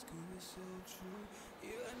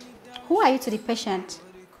 Who are you to the patient?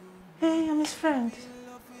 Hey, I'm his friend.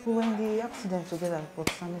 We were in the accident together,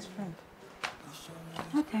 but I'm his friend.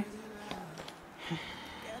 Okay.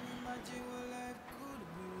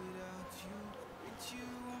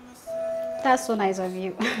 That's so nice of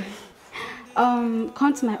you.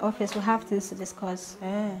 Come to my office. We'll have things to discuss.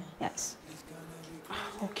 Yes.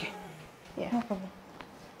 Okay. Yeah. No problem.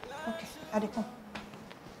 Okay. Adi, come.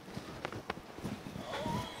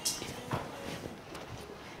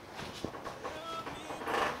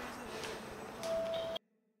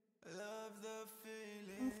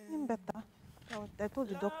 I'm feeling better. I told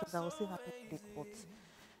the doctors I was still having a headache, but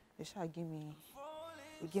they shall give me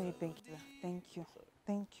painkiller. Thank you.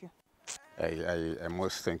 Thank you. I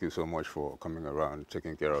must thank you so much for coming around,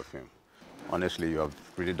 taking care of him. Honestly, you have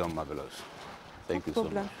really done marvelous. Thank you so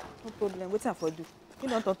much. No problem. What's for do? You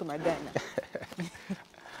don't talk to my guy now.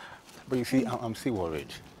 But you see, I'm still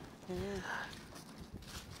worried.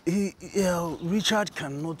 Richard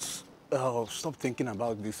cannot stop thinking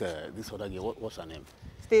about this other girl. What's her name?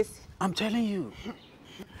 Stacy. I'm telling you.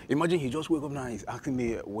 Imagine he just wake up now and he's asking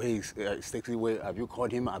me where is Stacy, where have you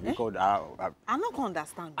called him? Have you called her? I'm not going to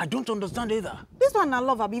understand. I don't understand either. This one I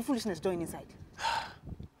love her be foolishness join inside.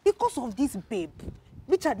 Because of this babe,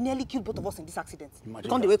 Richard nearly killed both of us in this accident.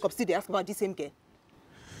 When they wake up, still they ask about this same girl.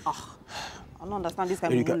 I don't understand this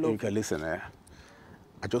kind of love. Erika, listen,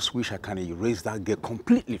 I just wish I can erase that girl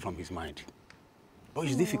completely from his mind. But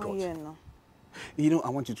it's difficult. Yeah, no. You know, I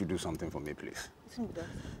want you to do something for me, please. Listen to that.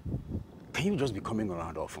 Can you just be coming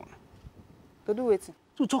around often? To do what?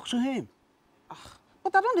 To talk to him.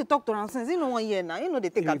 But I don't talk to him since, 1 year now. They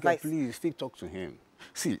take Erika, advice. please, still talk to him.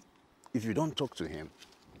 See, if you don't talk to him,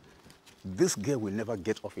 this girl will never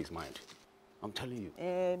get off his mind. I'm telling you.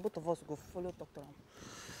 Both of us go follow talk to him.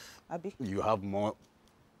 Abi? You have more...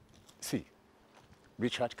 See,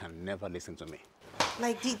 Richard can never listen to me.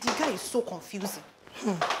 Like, the guy is so confusing.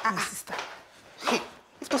 My sister. Hey,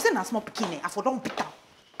 if to say na small pikin, I for don't beat her.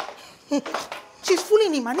 She's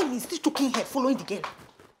fooling him, and then he's still choking her, following the girl.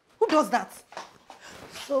 Who does that?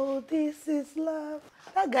 So this is love.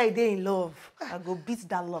 That guy, they in love. I go beat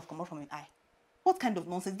that love come out from his eye. What kind of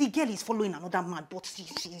nonsense? The girl is following another man, but she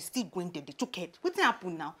is still going there. They took her. What's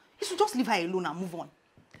happened now? You should just leave her alone and move on.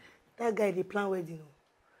 That guy, they plan wedding.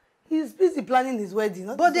 He's busy planning his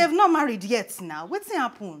wedding. But they've not married yet now. What's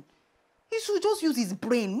happened? He should just use his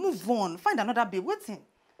brain, move on, find another babe. What's him?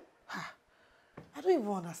 I don't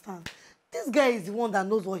even understand. This guy is the one that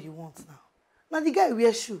knows what he wants now. Now the guy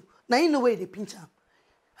wears shoe. Now he know where they pinch him.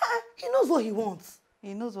 He knows what he wants.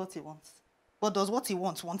 He knows what he wants. But does what he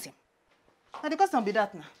wants want him? Now the question be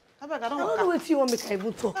that now. I beg, I don't know what you want me to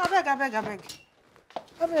even talk. I beg. I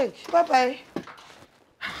beg. Bye-bye.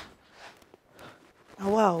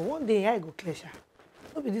 Wow, one day I go clear.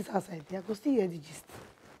 Don't be this outside. I go still hear the gist.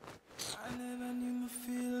 I never knew my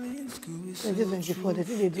feelings could be so 2024, they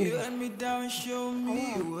think they do You that. let me down and show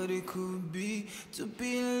me what it could be to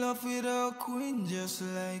be in love with a queen just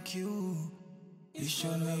like you. You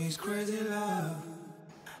show me it's crazy love.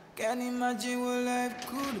 Can't imagine what life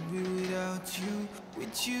could be without you.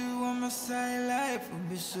 With you on my side, life would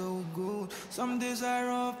be so good. Some days are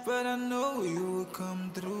rough, but I know you will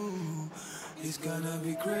come through. It's gonna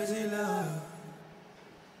be crazy love.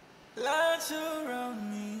 Lights around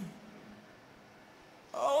me,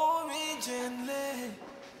 hold me gently,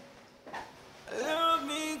 love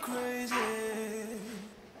me crazy,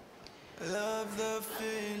 love the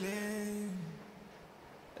feeling,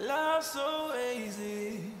 love so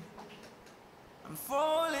easy, I'm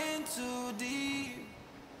falling too deep,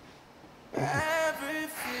 every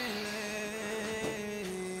feeling.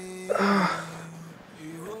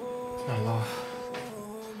 My love.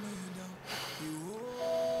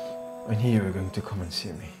 When you were going to come and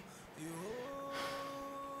see me.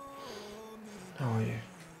 How are you?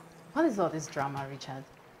 What is all this drama, Richard?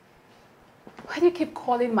 Why do you keep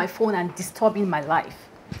calling my phone and disturbing my life?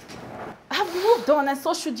 I have moved on and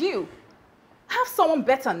so should you. I have someone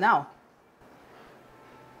better now.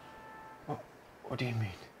 What do you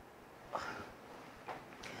mean?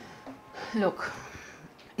 Look,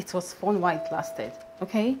 it was fun while it lasted,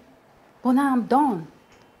 okay? But now I'm done.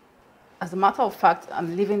 As a matter of fact,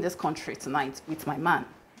 I'm leaving this country tonight with my man.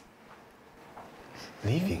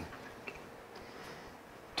 Leaving?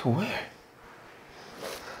 To where?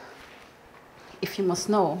 If you must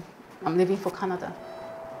know, I'm leaving for Canada.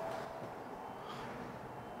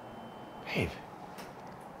 Babe.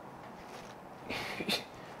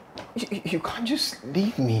 You can't just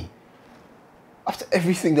leave me. After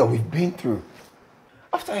everything that we've been through.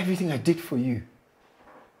 After everything I did for you.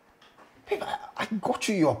 Babe, I got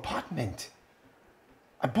you your apartment.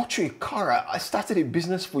 I bought you a car. I started a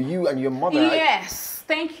business for you and your mother. Yes,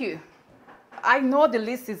 thank you. I know the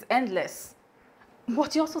list is endless.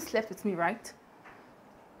 But you also slept with me, right?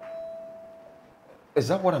 Is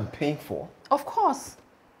that what I'm paying for? Of course.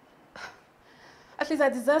 At least I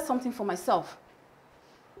deserve something for myself.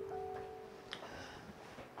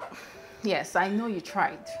 Yes, I know you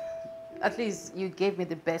tried. At least you gave me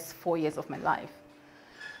the best 4 years of my life.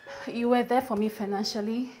 You were there for me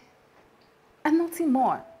financially and nothing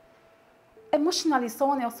more. Emotionally,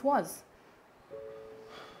 someone else was.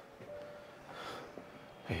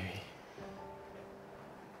 Baby.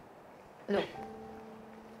 Look,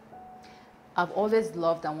 I've always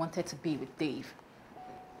loved and wanted to be with Dave.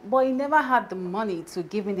 But he never had the money to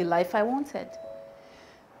give me the life I wanted.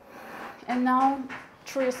 And now,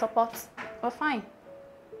 through your support, we're fine.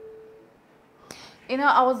 You know,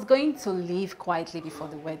 I was going to leave quietly before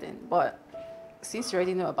the wedding, but since you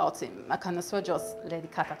already know about him, I can as well just let the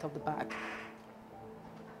cat out of the bag.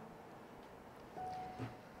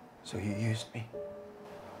 So you used me?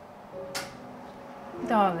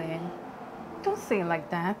 Darling, don't say it like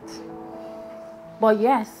that. But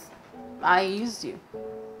yes, I used you.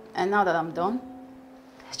 And now that I'm done,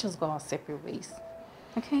 let's just go our separate ways.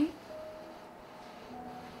 Okay?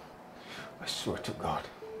 I swear to God,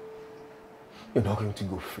 you're not going to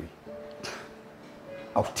go free.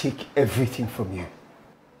 I'll take everything from you.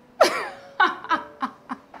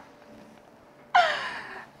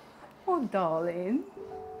 Oh, darling.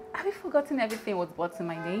 Have you forgotten everything was bought in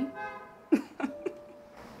my name?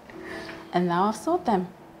 And now I've sold them.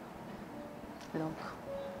 Look,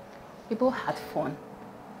 we both had fun.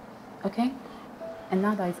 Okay? And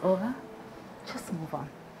now that it's over, just move on.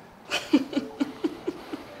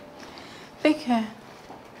 Take care.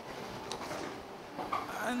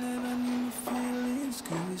 I never knew my feelings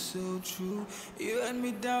could be so true. You let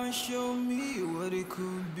me down and show me what it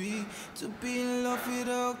could be to be in love with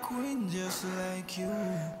a queen just like you.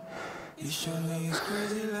 You show me it's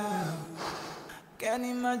crazy love. Can't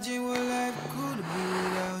imagine what life could be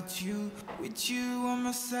without you. With you on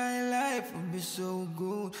my side, life would be so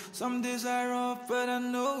good. Some days are rough, but I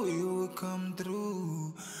know you will come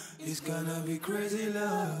through. It's gonna be crazy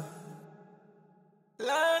love.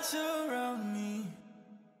 Lights around me,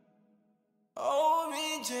 hold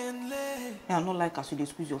me gently. Yeah, I don't like as you dey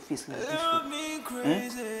squeeze your face like this. Love me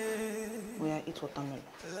crazy. We are eat watermelon.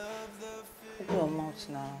 Open your mouth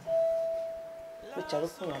now. Richard,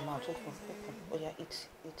 open your mouth. Open. Oh yeah, eat.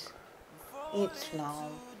 Eat now.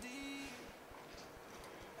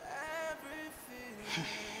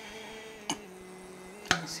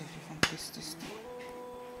 Let me see if you can taste this thing.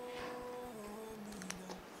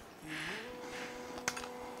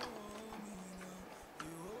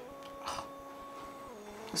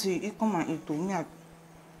 See, you come and eat to me. I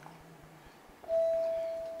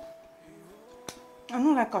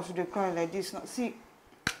don't like how should cry like this now. See,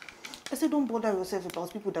 I say don't bother yourself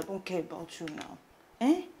about people that don't care about you now.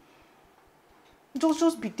 Eh?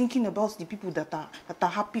 Just be thinking about the people that are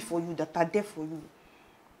happy for you, that are there for you.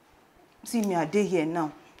 See me, I day here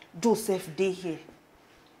now. Joseph day here.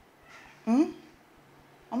 I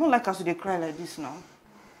don't like how should cry like this now.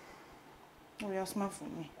 Oh, yeah, smile for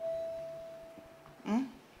me.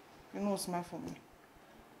 You know, smile for me.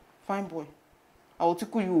 Fine boy. I will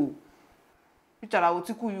tickle you. Richard, I will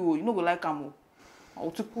tickle you. You know go like Amo. I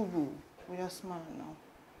will tickle you. Oh, yeah, smile now.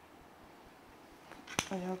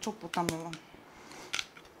 Oh, yeah, chop watermelon.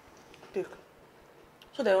 Take.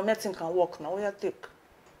 So that your medicine can work now. Oh, yeah, take.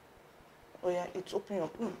 Oh, yeah, it's opening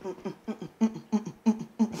up.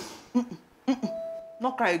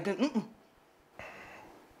 Not cry again.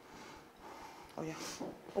 Oh, yeah.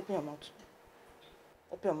 Open your mouth.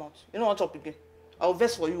 Open your mouth. You don't want to chop again. I will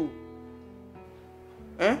vex for you.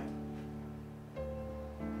 Eh?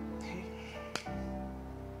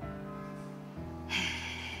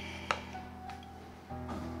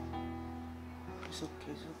 It's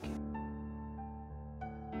okay, it's okay.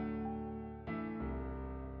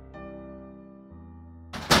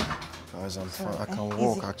 Guys, I'm fine. I can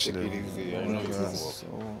walk actually. Easy. I know you can walk.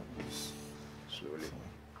 Slowly.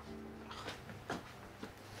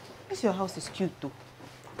 This your house is cute though.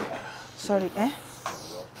 Sorry, eh?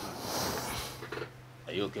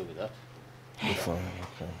 Are you okay with that? I'm fine,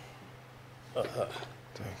 okay.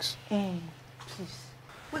 Thanks. Please.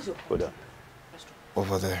 Where's your Hold on.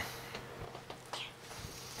 Over there.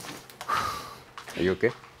 Are you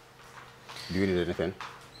okay? Do you need anything?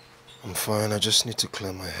 I'm fine. I just need to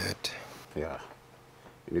clear my head. Yeah.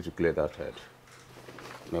 You need to clear that head.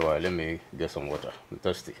 Meanwhile, let me get some water. I'm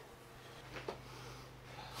thirsty.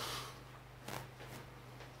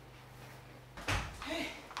 Hey,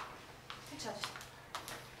 Richard.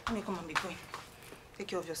 Let me come and be going. Take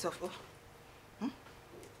care of yourself, oh.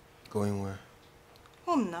 Going where?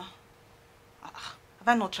 Home now. Have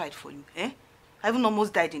I not tried for you, eh? I even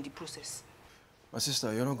almost died in the process. My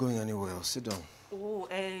sister, you're not going anywhere else. Sit down. Oh,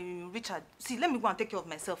 Richard, see, let me go and take care of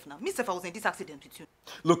myself now. Myself, I was in this accident with you.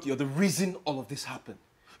 Look, you're the reason all of this happened.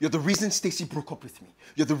 You're the reason Stacy broke up with me.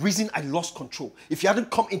 You're the reason I lost control. If you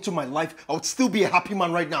hadn't come into my life, I would still be a happy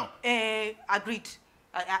man right now. Agreed.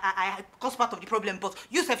 I caused part of the problem, but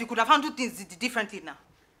you said you could have handled things differently now.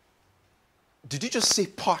 Did you just say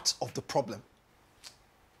part of the problem?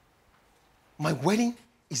 My wedding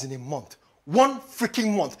is in a month. 1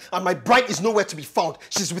 freaking month. And my bride is nowhere to be found.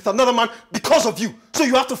 She's with another man because of you. So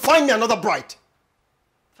you have to find me another bride.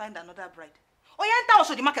 Find another bride? Oh, you enter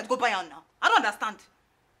also the market, go buy her now. I don't understand.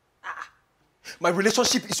 My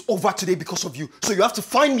relationship is over today because of you. So you have to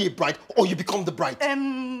find me a bride or you become the bride.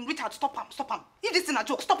 Richard, stop him. If this is a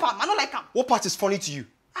joke, stop him. I don't like him. What part is funny to you?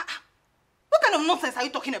 What kind of nonsense are you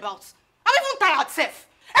talking about? I'm even tired, Seth.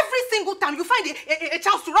 Every single time you find a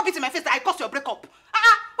chance to rub it in my face that I caused your breakup.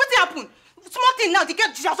 What did happen? Small thing now, the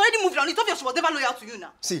girl, she has already moved on. It's obvious she was never loyal to you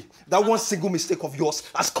now. See, that one single mistake of yours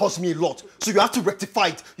has caused me a lot. So you have to rectify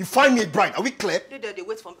it. You find me a bride. Are we clear? They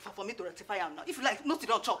wait for me to rectify her now. If you like, not to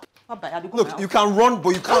don't chop. Look, you can run, but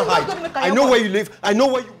you can't hide. I know where you live. I know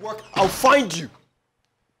where you work. I'll find you.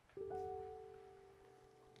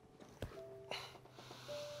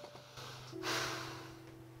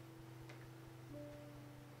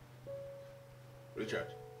 Richard.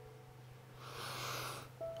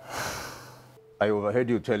 I overheard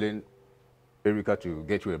you telling Erica to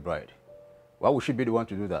get you a bride. Why would she be the one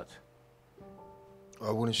to do that? Why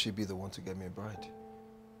wouldn't she be the one to get me a bride?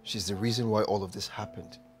 She's the reason why all of this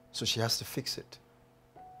happened. So she has to fix it.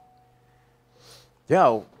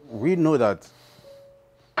 Yeah, we know that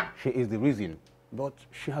she is the reason, but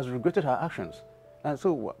she has regretted her actions. And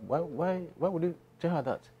so why would you tell her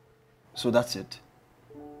that? So that's it?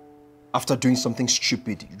 After doing something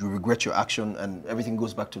stupid, you regret your action and everything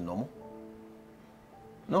goes back to normal?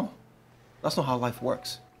 No, that's not how life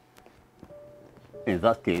works. In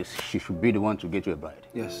that case, she should be the one to get you a bride.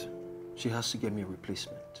 Yes, she has to get me a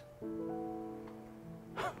replacement.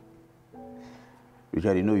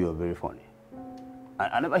 Richard, you know you're very funny.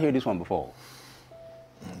 I never heard this one before.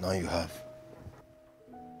 Now you have.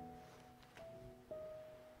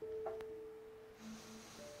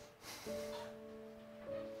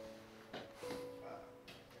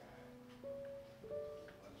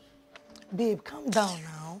 Babe, calm down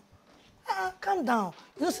now. Calm down.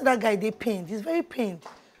 You know, see that guy, they pained. He's very pained.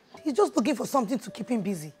 He's just looking for something to keep him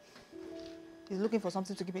busy. He's looking for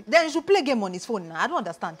something to keep him. Then he should play a game on his phone now. I don't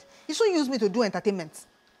understand. He should use me to do entertainment.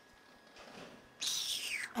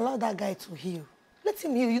 Allow that guy to heal. Let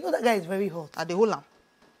him heal. You know that guy is very hot. At the whole am.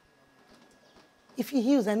 If he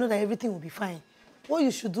heals, I know that everything will be fine. What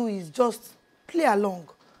you should do is just play along.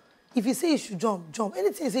 If you say you should jump, jump.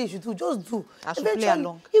 Anything you say you should do, just do. I should play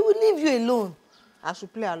along. He will leave you alone. I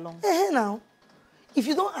should play along. Now, if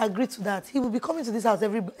you don't agree to that, he will be coming to this house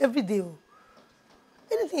every day.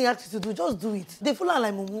 Anything he asks you to do, just do it. They follow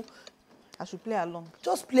like Mumu. I should play along.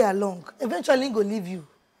 Just play along. Eventually, he will leave you.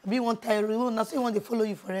 Be one tired. He will not say he want to follow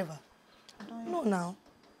you forever. I don't know now.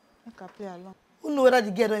 I play along. Who know whether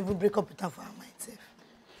the girl don't even break up with her for her mindself?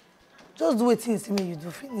 Just do what things to me you do.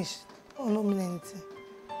 Finish. Don't mean anything.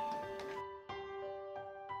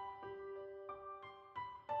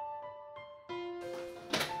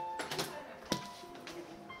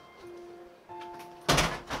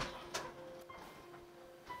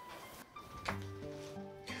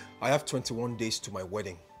 I have 21 days to my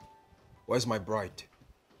wedding. Where's my bride?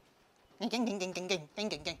 You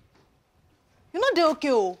know they're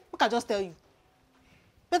okay, oh. Look, I just tell you.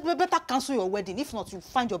 Better cancel your wedding. If not, you'll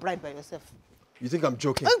find your bride by yourself. You think I'm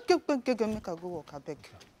joking? Okay, make her go work, I beg.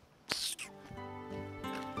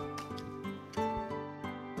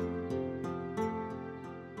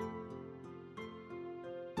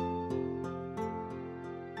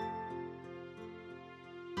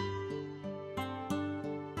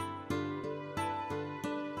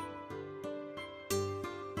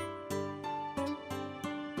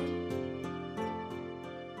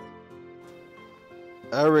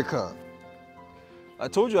 Erica, I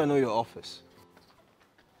told you I know your office.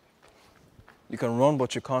 You can run,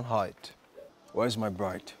 but you can't hide. Where's my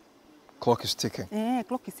bride? Clock is ticking.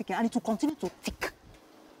 Clock is ticking, and it will continue to tick.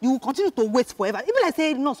 You will continue to wait forever. Even like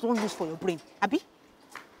say, nurse won't use for your brain. Abi?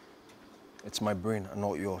 It's my brain and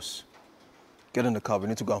not yours. Get in the car. We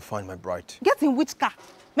need to go and find my bride. Get in which car?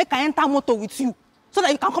 Make I enter motor with you, so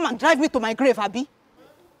that you can come and drive me to my grave, Abi?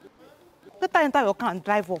 Better enter your car and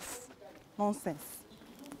drive off. Nonsense.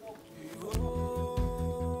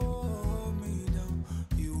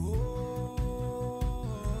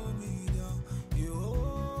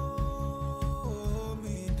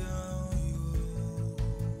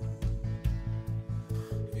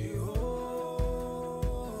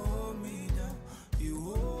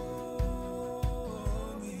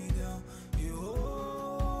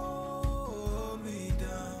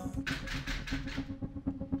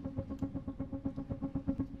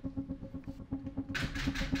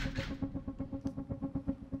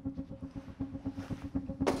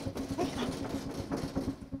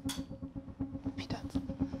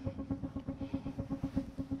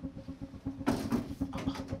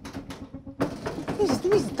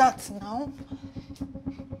 Who is that now?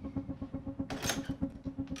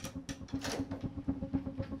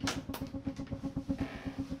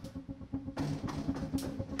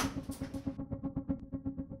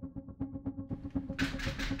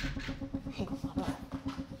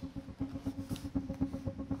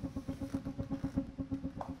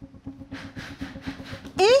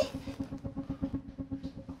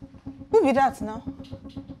 Who be that now?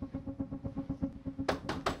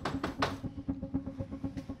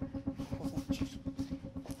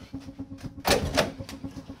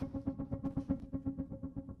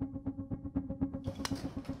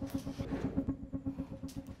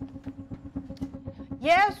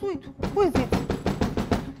 Yes, who is it?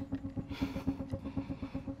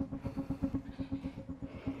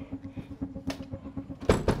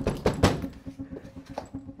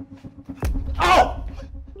 Ow!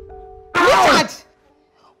 Richard!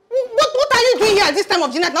 What are you doing here at this time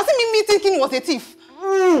of the night? Now see me thinking he was a thief.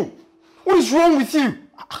 What is wrong with you?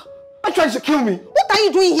 Are you trying to kill me? What are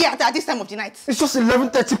you doing here at this time of the night? It's just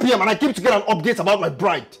 11:30 p.m. and I came to get an update about my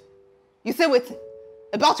bride. You say wait,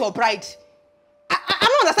 about your bride? I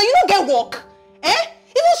don't understand. You don't get work.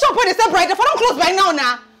 Even shop where they sell bride, if I don't close by now.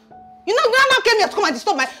 You know, now came here to come and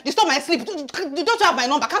disturb my sleep. You don't have my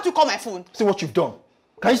number. Can't you call my phone? See what you've done.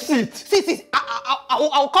 Can you see it? See.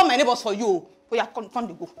 I'll call my neighbors for you. Oh yeah, come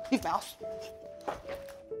to go. Leave my house.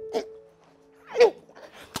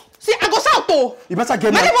 See, I go shout though. You better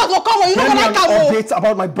get my neighbors will come. You know when I come. Get me an update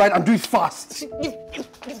about my bride and do it fast. Leave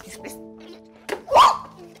this place. What?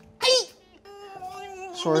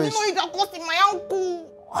 Sorry. You know you don't cost my uncle.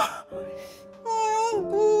 My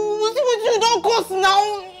uncle. See what you don't cost now.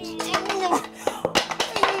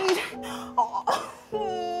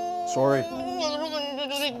 Sorry.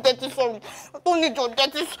 Dirty, sorry. I don't need your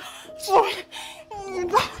dirty. Sorry.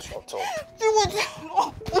 Shut up. See what you...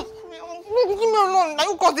 Leave me alone. Now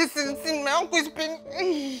you cause this sin. My uncle is paying.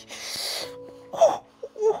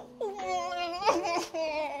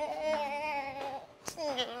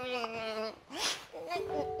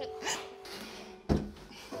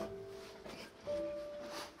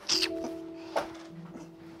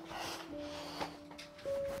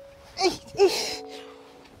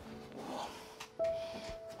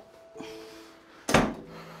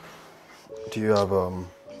 Do you have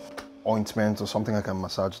ointment or something I can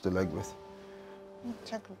massage the leg with?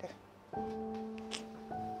 Check there.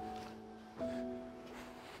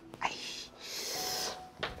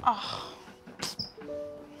 Ah.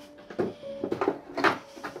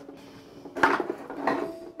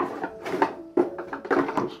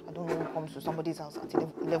 I don't know who comes to somebody's house at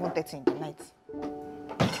 11:30 in the night.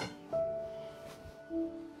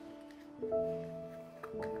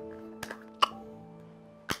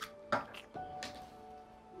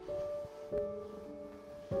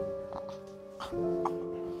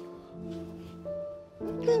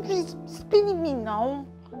 Please, spinning me now.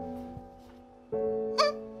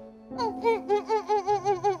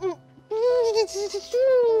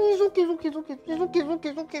 It's okay. It's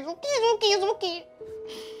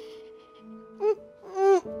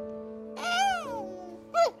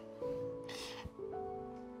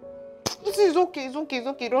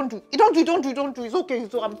okay. Don't do. It's okay.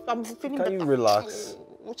 So I'm feeling better. Can you relax?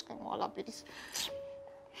 Which kind of wala be this?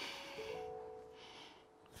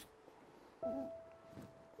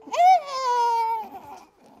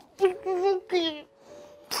 It's okay.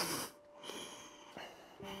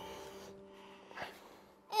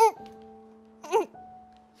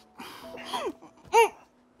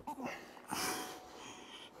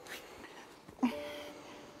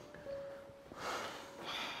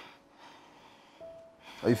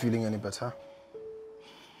 Are you feeling any better?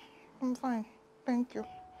 I'm fine. Thank you.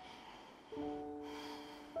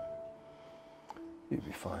 You'll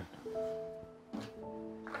be fine.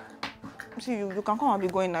 See, you can come and be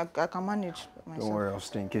going. I can manage myself. Don't worry, I'll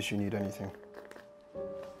stay in case you need anything.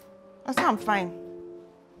 I say I'm fine.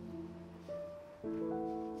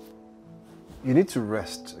 You need to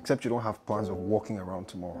rest, except you don't have plans of walking around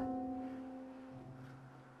tomorrow.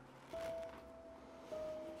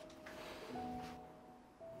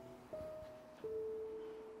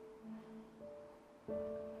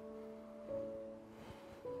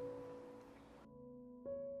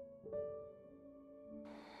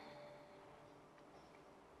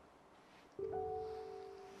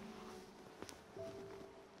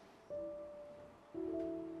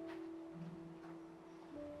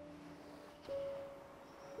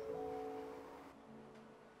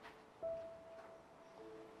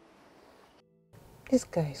 This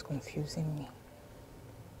guy is confusing me.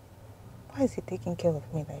 Why is he taking care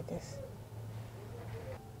of me like this?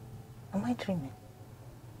 Am I dreaming?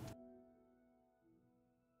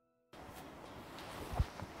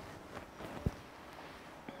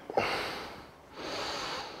 How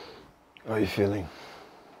are you feeling?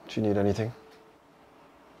 Do you need anything?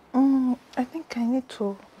 I think I need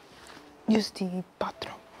to use the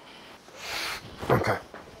bathroom. Okay.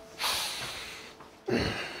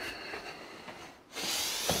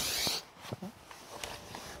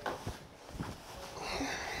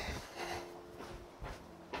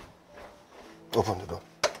 Open the door.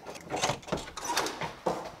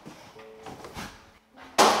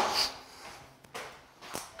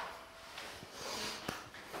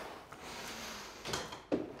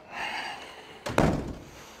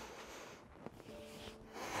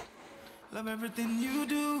 Love everything you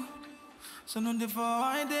do. So no different,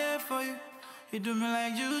 I'm there for you. You do me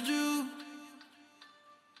like juju.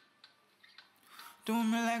 Do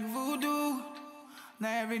me like voodoo.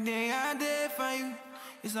 Now every day I'm there for you.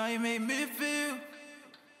 It's how you make me feel.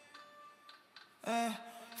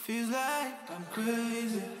 Feels like I'm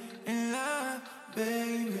crazy in love,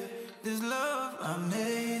 baby. This love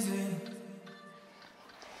amazing.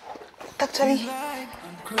 Actually,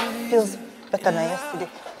 feels better than yesterday.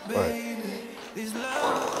 Right. This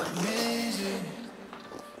love amazing.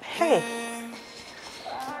 Hey.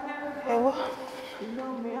 Hey, what?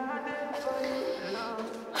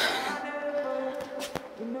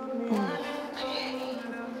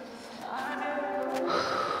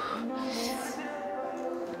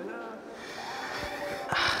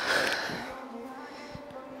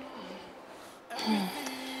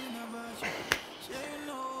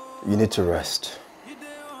 You need to rest.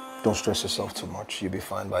 Don't stress yourself too much. You'll be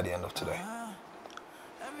fine by the end of today.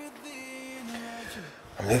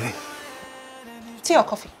 I'm leaving. Tea or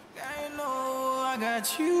coffee?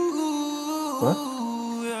 What?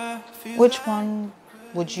 Which one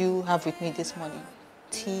would you have with me this morning?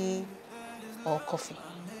 Tea or coffee?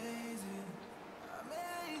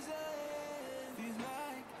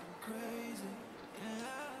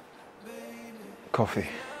 Coffee.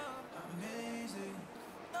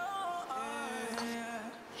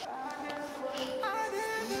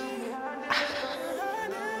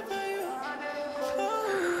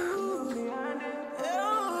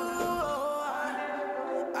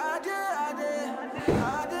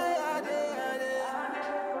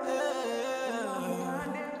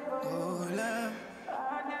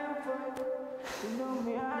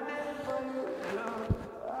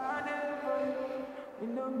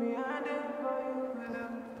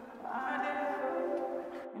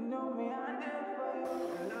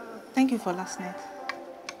 Thank you for last night.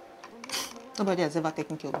 Nobody has ever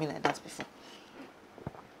taken care of me like that before.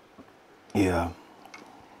 Yeah.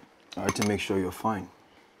 I had to make sure you're fine.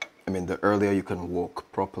 I mean, the earlier you can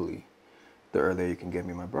walk properly, the earlier you can get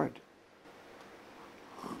me my bride.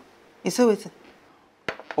 You say waiting?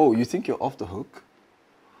 Oh, you think you're off the hook?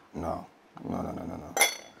 No. No.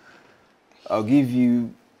 I'll give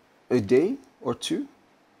you a day or two,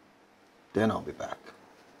 then I'll be back.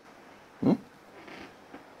 Hmm?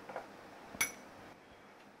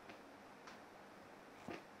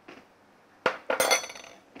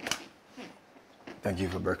 Thank you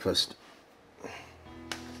for breakfast.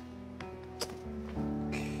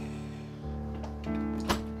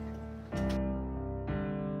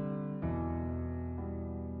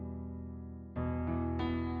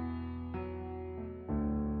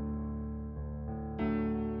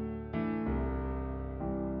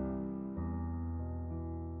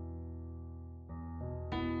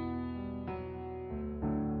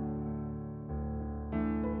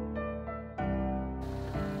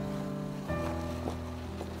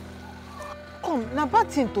 Come, now bad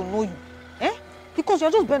thing to know you. Eh? Because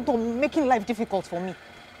you're just bent on making life difficult for me.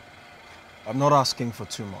 I'm not asking for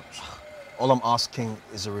too much. All I'm asking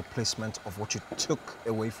is a replacement of what you took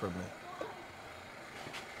away from me.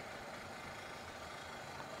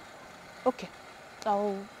 Okay.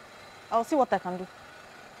 I'll see what I can do.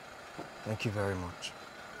 Thank you very much.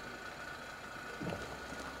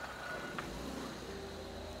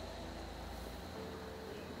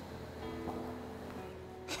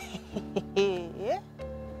 Yeah.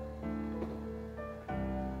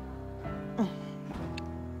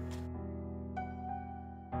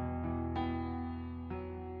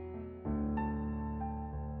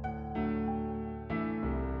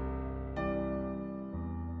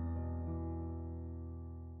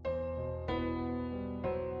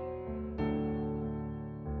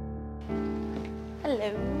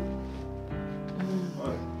 Hello.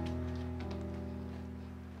 Hi.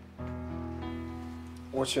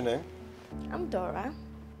 What's your name? I'm Dora.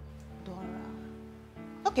 Dora.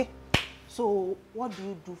 Okay. So, what do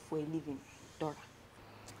you do for a living, Dora?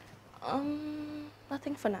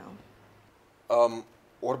 Nothing for now.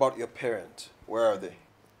 What about your parents? Where are they?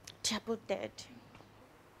 They're both dead.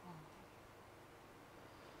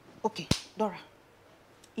 Okay, Dora.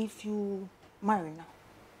 If you marry now,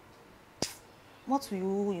 what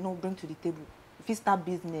will you, bring to the table? If you start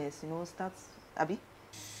business, start, Abby?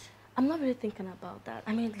 I'm not really thinking about that.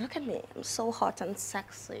 I mean, look at me. I'm so hot and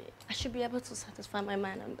sexy. I should be able to satisfy my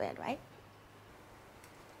man in bed, right?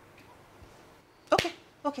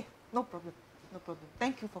 Okay. No problem.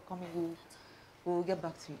 Thank you for coming. We'll get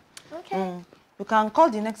back to you. Okay. You can call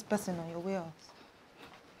the next person on your way out.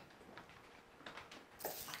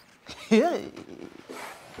 Yeah.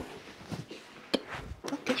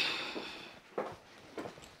 Okay.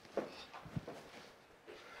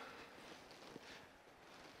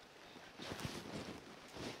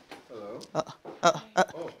 Hello?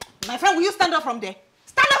 My friend, will you stand up from there?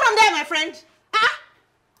 Stand up from there, my friend!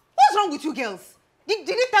 What's wrong with you girls? Did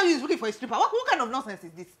he tell you he's looking for a stripper? What kind of nonsense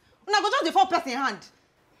is this? Una go just the 4-person hand.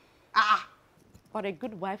 But a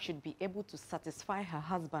good wife should be able to satisfy her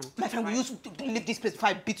husband. My friend, will you leave this place before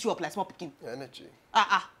I beat you up like small picking? Energy. Come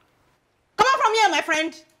on from here, my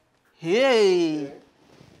friend. Hey.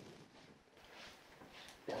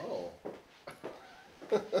 Wow.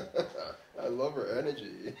 I love her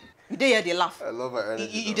energy. You dey here, they laugh. I love her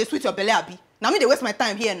energy. You dey sweet your belly, Abi. Now me, they waste my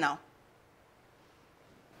time here now.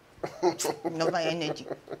 Love her energy.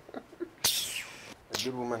 A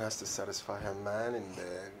good woman has to satisfy her man in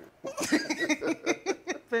bed.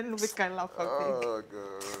 Oh,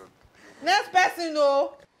 God. Next person,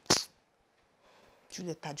 no.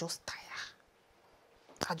 Juliet, I just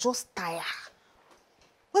tire.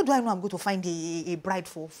 Where do I know I'm going to find a bride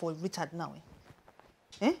for Richard now?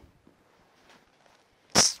 Eh?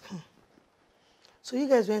 So you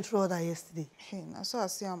guys went through all that yesterday? Hey, I saw I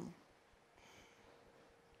see him.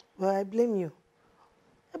 Well, I blame you.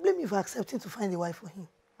 I blame you for accepting to find a wife for him.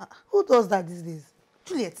 Who does that these days?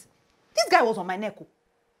 Juliet, this guy was on my neck.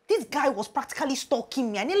 This guy was practically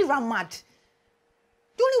stalking me. I nearly ran mad.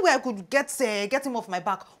 The only way I could get him off my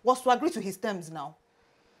back was to agree to his terms now.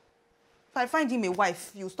 If I find him a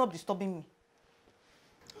wife, you'll stop disturbing me.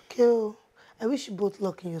 Okay, oh. I wish you both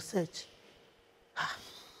luck in your search.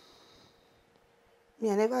 Me,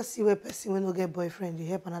 I never see where person when no get boyfriend, you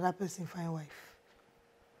help another person find wife.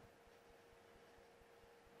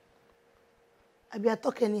 I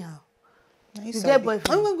talk anyhow. You get boyfriend?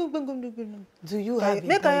 Go. Do you have a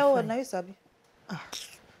Make boyfriend? what now you sabi.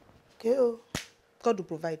 Okay, oh. God will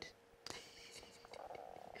provide.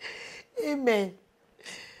 Amen.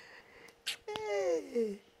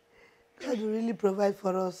 God will really provide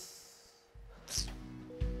for us.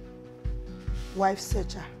 Wife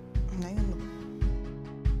searcher. I know.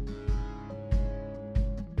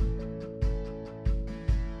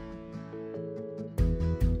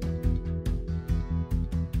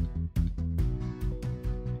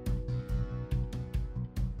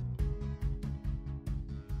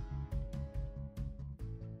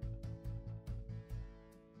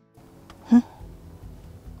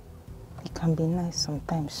 It can be nice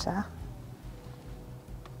sometimes, sha.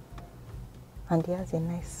 And he has a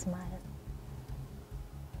nice smile.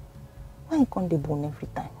 Why can't they bone every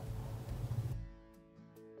time?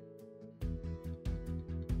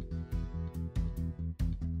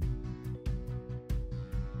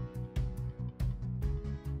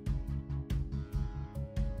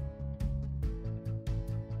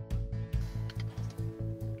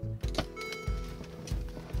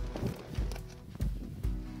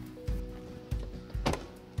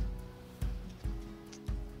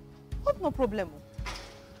 No problem.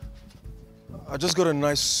 I just got a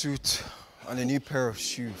nice suit and a new pair of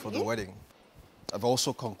shoes for the wedding. I've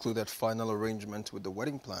also concluded final arrangement with the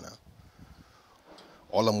wedding planner.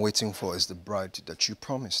 All I'm waiting for is the bride that you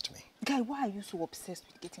promised me. Guy, why are you so obsessed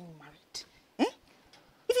with getting married? Eh?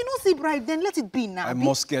 If you don't see bride, then let it be now. I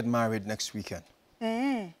must get married next weekend.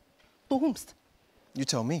 Eh? To whom? You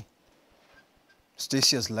tell me.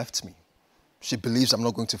 Stacy has left me. She believes I'm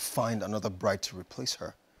not going to find another bride to replace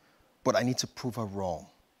her. But I need to prove her wrong,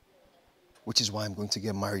 which is why I'm going to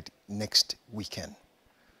get married next weekend.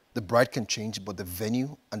 The bride can change, but the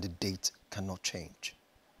venue and the date cannot change.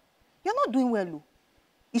 You're not doing well, Lou.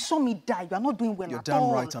 You saw me die. You're not doing well You're at all.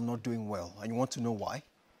 damn right I'm not doing well. And you want to know why?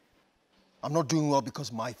 I'm not doing well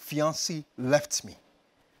because my fiancée left me.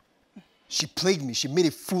 She played me. She made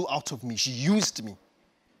a fool out of me. She used me.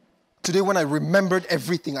 Today when I remembered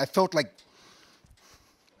everything, I felt like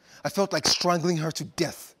strangling her to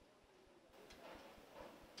death.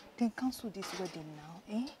 Then cancel this wedding now,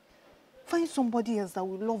 eh? Find somebody else that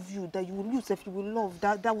will love you, that you will use if you will love,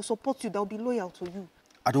 that will support you, that will be loyal to you.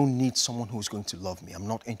 I don't need someone who's going to love me. I'm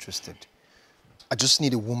not interested. I just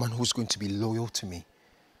need a woman who's going to be loyal to me.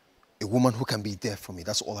 A woman who can be there for me.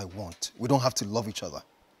 That's all I want. We don't have to love each other.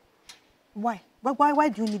 Why? Why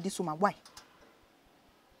do you need this woman? Why?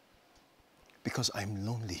 Because I'm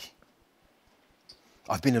lonely.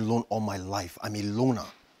 I've been alone all my life. I'm a loner.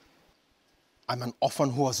 I'm an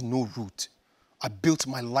orphan who has no root. I built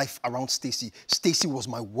my life around Stacy. Stacy was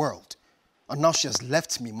my world. And now she has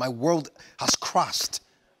left me. My world has crashed.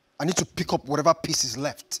 I need to pick up whatever piece is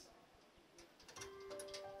left.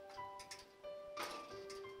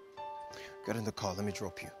 Get in the car. Let me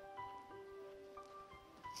drop you.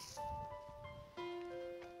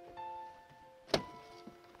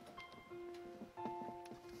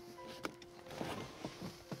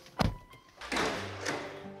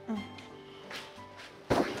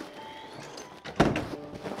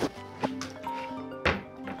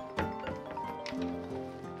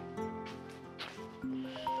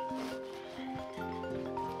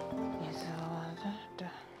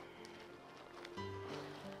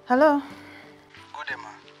 Hello? Good day, ma.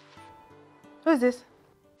 Who is this?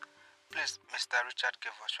 Please, Mr. Richard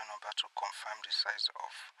gave us your number to confirm the size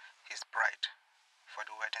of his bride for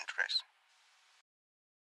the wedding dress.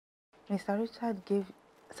 Mr. Richard gave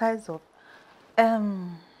size of...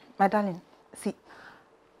 my darling, see,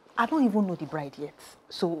 I don't even know the bride yet,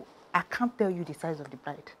 so I can't tell you the size of the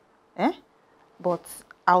bride. Eh? But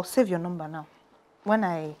I'll save your number now. When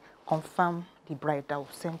I confirm the bride, I'll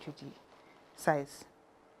send you the size.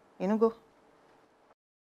 You know, go.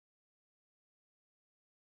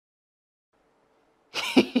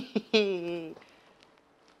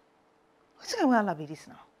 What's going on with this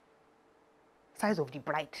now? Size of the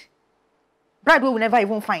bride. Bride we will never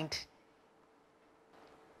even find.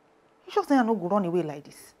 You just say I no go run away like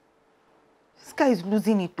this. This guy is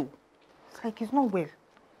losing it too. It's like he's not well.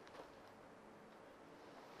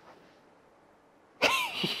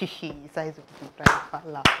 Size of the bride,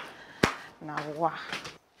 fella. Now what?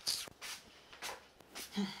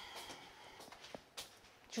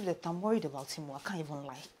 Juliet, I'm worried about him. I can't even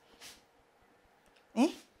lie.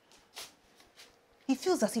 Eh? He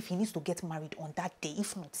feels as if he needs to get married on that day.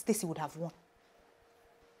 If not, Stacy would have won.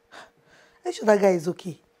 I'm sure that guy is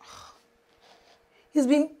okay.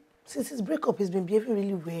 Since his breakup, he's been behaving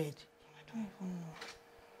really weird. I don't even know.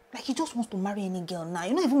 Like he just wants to marry any girl now.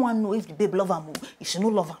 You don't even want to know if the babe love him or if she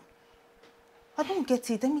don't love him. I don't get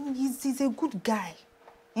it. I mean, he's a good guy.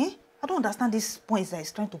 Eh? I don't understand these points that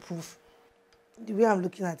he's trying to prove. The way I'm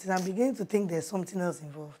looking at it, I'm beginning to think there's something else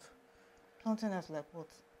involved. Something else like what?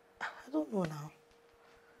 I don't know now.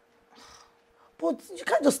 But you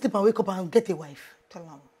can't just sleep and wake up and get a wife. Tell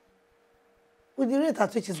him. With the rate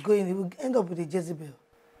at which it's going, he will end up with a Jezebel.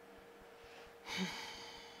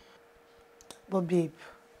 But babe,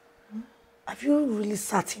 have you really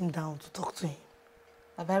sat him down to talk to him?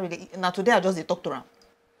 Have I really? Now today I just dey talk to him.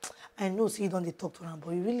 I know, say you don't dey talk to him,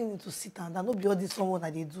 but you really need to sit down. Not be all this someone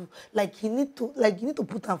that they do. Like you need to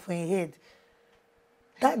put him for your head.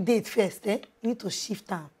 That date first, you need to shift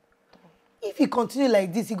him. If he continue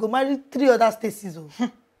like this, he go marry 3 other Stacies.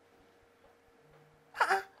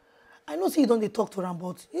 I know, say you don't dey talk to him,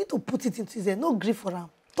 but you need to put it into his head. No grief for him.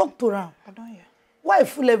 Talk to him. I don't hear. Wife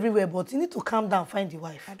full everywhere, but you need to calm down, find the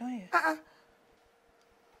wife. I don't hear.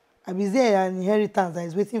 I be there an inheritance that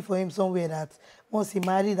is waiting for him somewhere that once he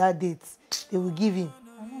marry that date, they will give him.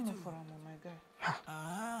 I don't know for him, my guy.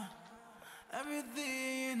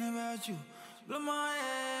 Everything about you, blow my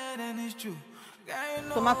head and it's true.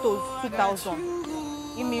 Tomatoes 2,000.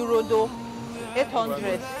 Give me rodo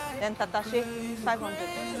 800. Then tatashe 500.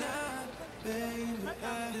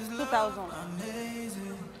 2,000.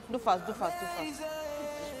 Do fast.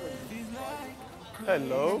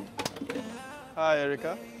 Hello. Hi,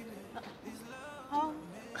 Erica.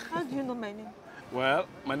 How do you know my name? Well,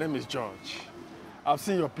 my name is George. I've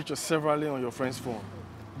seen your picture severally on your friend's phone.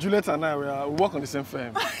 Juliet and I, we work on the same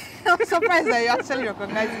firm. I'm surprised that you actually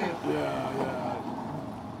recognize me. Yeah.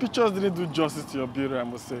 Pictures didn't do justice to your beauty, I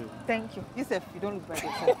must say. Thank you. Yourself, you don't look bad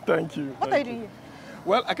yourself. Thank you. What are you doing here?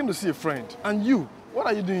 Well, I came to see a friend. And you? What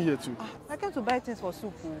are you doing here too? I came to buy things for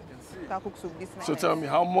soup. Can cook soup this night. So tell me,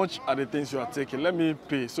 how much are the things you are taking? Let me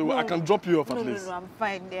pay so I can drop you off at least. No, I'm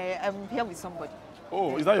fine. I'm here with somebody.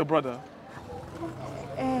 Oh, is that your brother?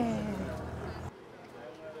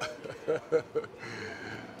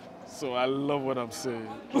 So I love what I'm saying.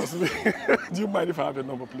 Trust me. Do you mind if I have your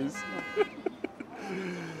number, please?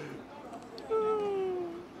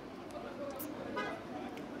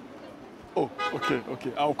 Oh, okay.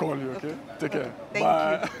 I'll call you, okay? Take care.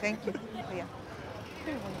 Bye. Thank you. Oh, yeah.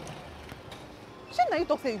 Shouldn't now you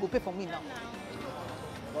talk say you go pay for me now?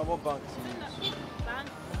 What bank to use? Bank?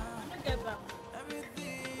 I don't get bank.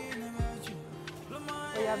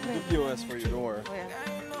 Oh, yeah, Do POS for you, don't worry. Oh, yeah.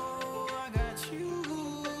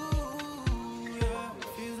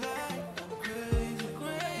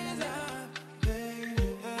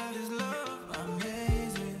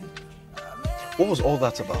 What was all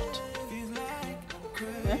that about?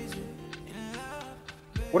 Yeah?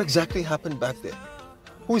 What exactly happened back there?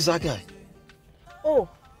 Who is that guy? Oh,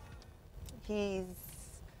 he's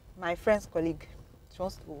my friend's colleague. She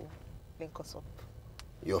wants to link us up.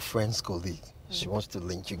 Your friend's colleague. She wants to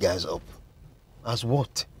link you guys up. As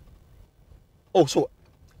what? Oh, so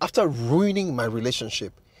after ruining my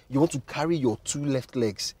relationship, you want to carry your 2 left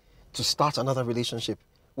legs to start another relationship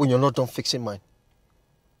when you're not done fixing mine?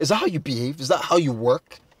 Is that how you behave? Is that how you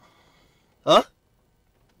work? Huh?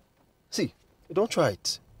 See, don't try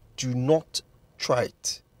it. Do not try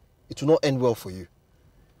it. It will not end well for you.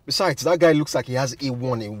 Besides, that guy looks like he has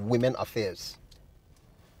A1 in women affairs.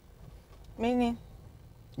 Meaning?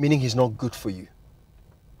 Meaning he's not good for you.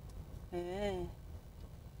 Hey,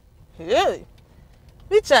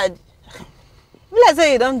 Richard, like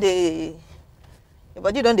say you don't the,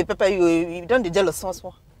 but you don't the pepper you don't the jealous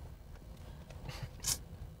small.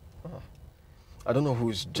 I don't know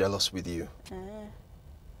who's jealous with you.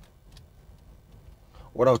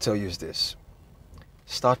 What I'll tell you is this.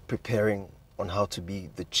 Start preparing on how to be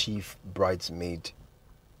the chief bridesmaid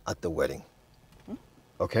at the wedding.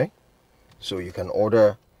 Okay? So you can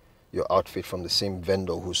order your outfit from the same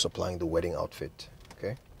vendor who's supplying the wedding outfit.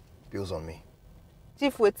 Okay? Bills on me.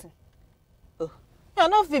 Chief waiting. Oh. You're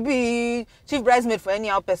not to be chief bridesmaid for any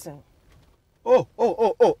other person. Oh,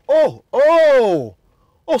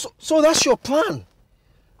 so that's your plan.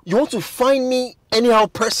 You want to find me anyhow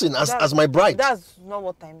person as my bride? That's not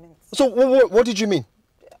what I meant. So what did you mean?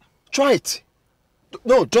 Yeah. Try it.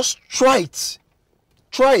 No, just try it.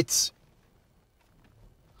 Try it.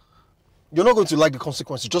 You're not going to like the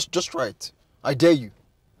consequences. Just try it. I dare you.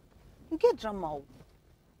 You get drama.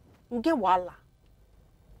 You get wala.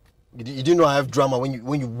 You didn't know I have drama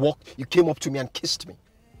when you walked, you came up to me and kissed me.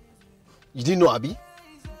 You didn't know, Abby?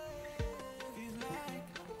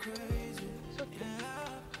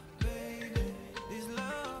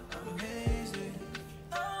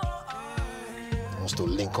 Wants to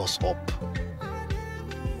link us up.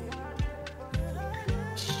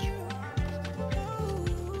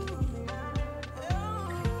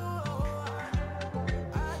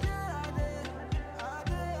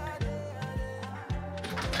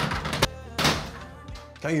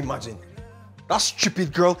 Can you imagine? That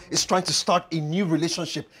stupid girl is trying to start a new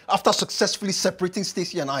relationship after successfully separating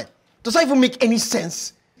Stacy and I. Does that even make any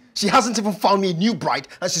sense? She hasn't even found me a new bride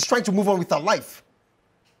and she's trying to move on with her life.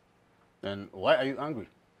 Then why are you angry?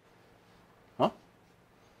 Huh?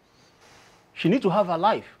 She needs to have her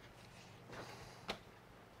life.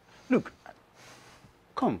 Look,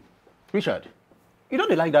 come, Richard, you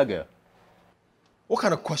don't like that girl. What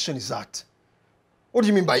kind of question is that? What do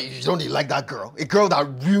you mean by you don't like that girl? A girl that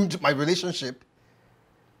ruined my relationship?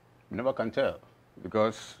 You never can tell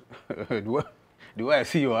because the way I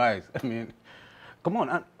see your eyes, I mean, come on,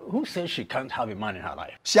 and who says she can't have a man in her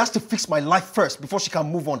life? She has to fix my life first before she can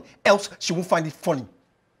move on, else she won't find it funny.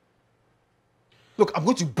 Look, I'm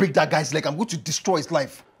going to break that guy's leg. I'm going to destroy his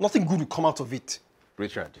life. Nothing good will come out of it.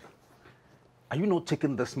 Richard, are you not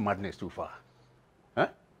taking this madness too far? Huh?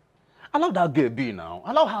 Allow that girl be now.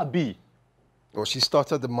 Allow her be. Oh, she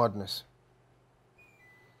started the madness.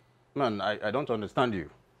 Man, I don't understand you.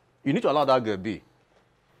 You need to allow that girl be.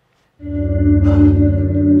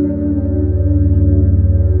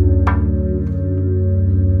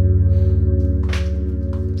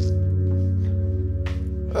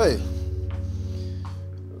 Hey,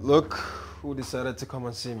 look who decided to come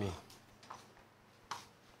and see me.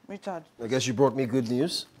 Richard. I guess you brought me good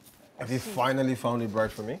news. Have you finally found a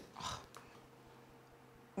bride for me?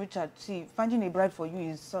 Richard, see, finding a bride for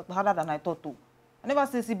you is harder than I thought too. I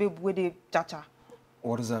never see babe with a cha-cha.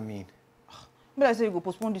 What does that mean? But I say you go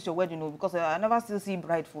postpone this your wedding, because I never still see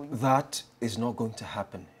bride for you. That is not going to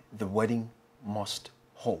happen. The wedding must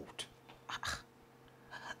hold.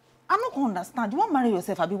 I don't understand. You won't marry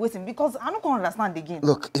yourself, I'll be waiting because I don't understand again.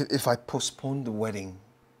 Look, if I postpone the wedding,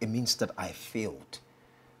 it means that I failed.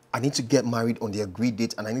 I need to get married on the agreed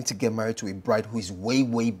date and I need to get married to a bride who is way,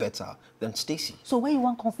 way better than Stacy. So where you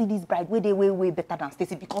want to see this bride way better than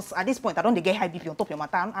Stacy? Because at this point, I don't get high BP on top of your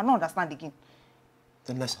matter. I don't understand again.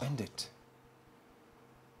 Then let's end it.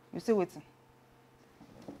 You still waiting?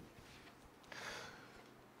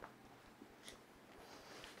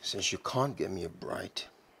 Since you can't get me a bride,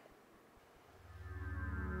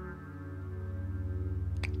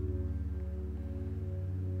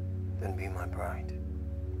 then be my bride.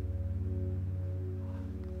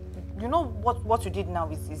 You know what you did now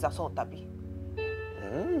is assault, Abi.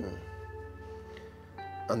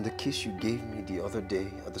 And the kiss you gave me the other day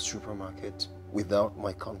at the supermarket without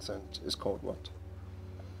my consent is called what?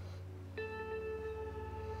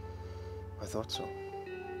 I thought so.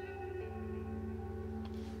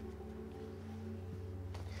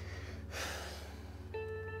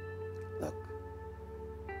 Look,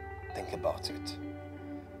 think about it.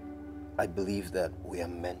 I believe that we are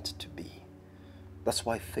meant to be. That's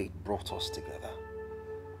why fate brought us together.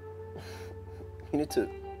 You need to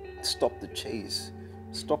stop the chase.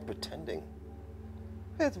 Stop pretending.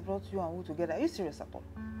 Fate brought you and who together? Are you serious at all?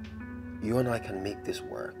 You and I can make this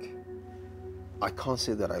work. I can't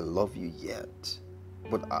say that I love you yet,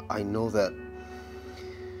 but I know that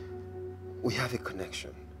we have a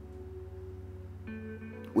connection.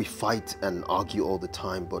 We fight and argue all the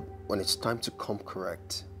time, but when it's time to come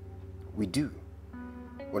correct, we do.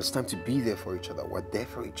 When it's time to be there for each other, we're there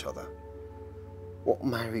for each other. What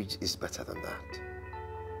marriage is better than that?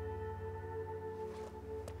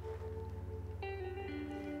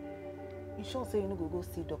 You sure say you no go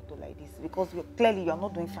see doctor like this? Because clearly you are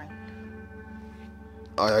not doing fine.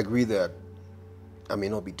 I agree that I may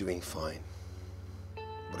not be doing fine.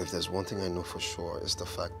 But if there's one thing I know for sure, it's the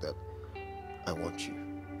fact that I want you.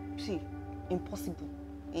 See, impossible.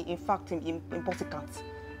 In fact, impossible.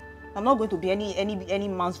 I'm not going to be any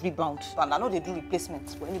man's rebound. And I know they do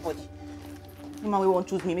replacements for anybody. No man will want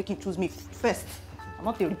to choose me, make him choose me first. I'm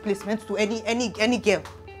not a replacement to any girl.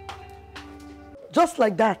 Just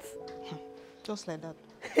like that. Just like that.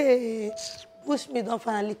 Hey, push me, don't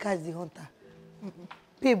finally catch the hunter.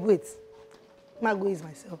 Babe, wait. I'm going to ease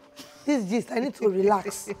myself. This gist, I need to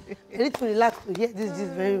relax. I need to relax to hear this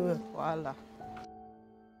gist very well. Voila.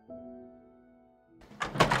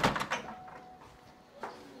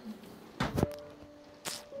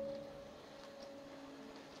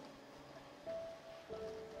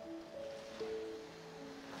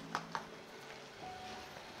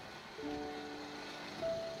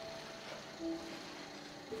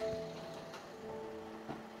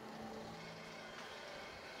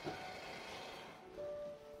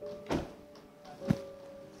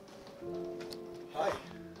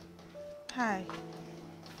 Hi.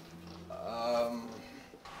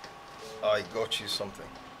 I got you something.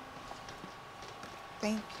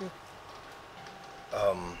 Thank you.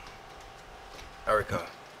 Erica,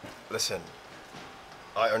 listen.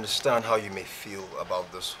 I understand how you may feel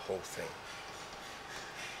about this whole thing.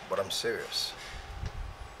 But I'm serious.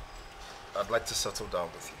 I'd like to settle down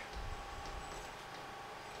with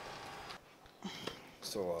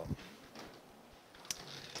So,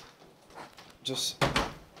 just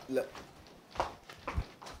let...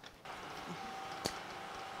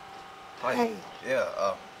 Hi.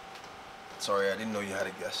 Yeah, sorry, I didn't know you had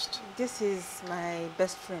a guest. This is my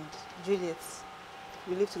best friend, Juliet.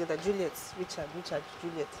 We live together. Juliet, Richard,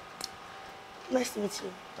 Juliet. Nice to meet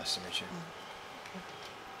you. Nice to meet you.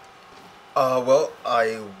 Well,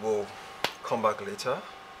 I will come back later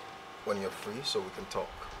when you're free so we can talk.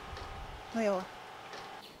 No, you're...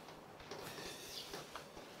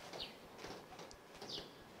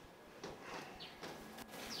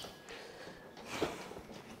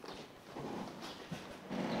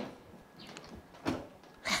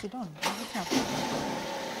 Sit down.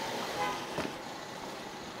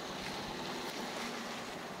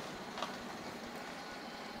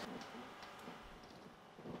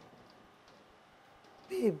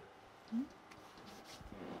 Babe,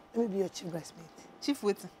 let me be your chief bridesmaid. Chief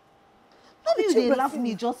waiting. No, you they laugh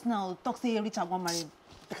me just now. Talk say Richard wan marry.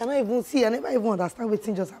 I cannot even see. I never even understand what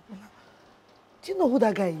thing just happened now. Do you know who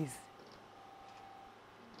that guy is?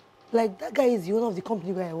 Like, that guy is the owner of the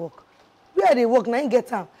company where I work. Where they work, now he get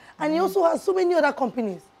him. And he also has so many other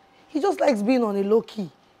companies. He just likes being on a low key.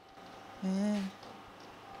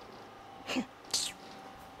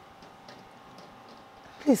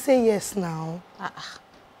 Please say yes now.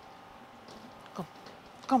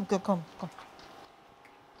 Come. The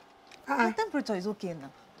temperature is okay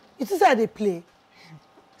now. You see how they play?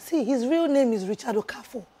 See, his real name is Richard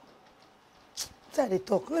Okafor. See how they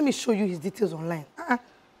talk. Let me show you his details online. I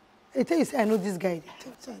tell you, say I know this guy.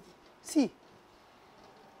 See,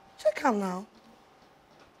 check him now.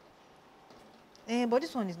 But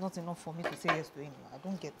this one is not enough for me to say yes to him. I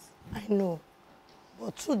don't get. I know.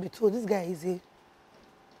 But truth be told, this guy is a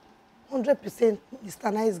 100%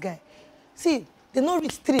 Mr. Nice guy. See, they don't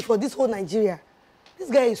reach 3 for this whole Nigeria. This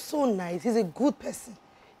guy is so nice. He's a good person.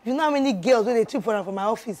 You know how many girls when they trip for him from my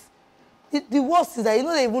office? The worst is that you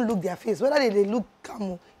know they even look their face. Whether they look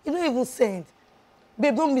calm, you don't even send.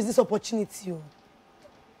 Babe, don't miss this opportunity.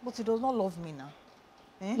 But he does not love me now.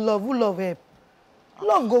 Love, who love help?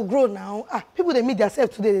 Love go grow now. People they meet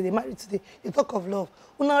themselves today, they marry today. They talk of love.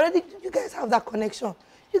 Well, already, you guys have that connection.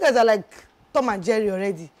 You guys are like Tom and Jerry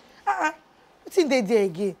already. What think they there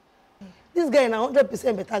again? This guy is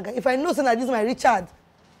 100% better guy. If I know that this is my Richard,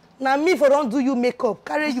 now me for don't do you makeup,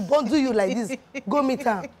 carry you, don't do you like this, go meet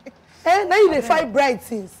him. Now you dey fight bright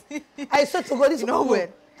things. I swear to God, this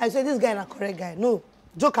I swear this guy is a correct guy. No,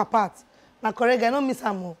 joke apart. Na correct guy, don't miss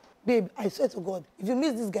him. Babe, I swear to God, if you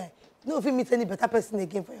miss this guy, you know if you meet any better person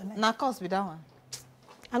again for your life. Na cause with that one.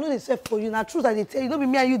 I know they swear for you. Now truth that they tell you, don't be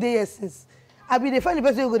me and you there since. I be the funny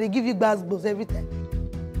person who go they give you glass blows every time.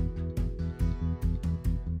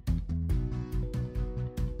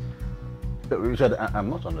 Richard, I'm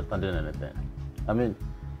not understanding anything. I mean,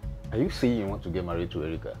 are you saying you want to get married to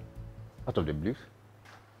Erica? Out of the blues?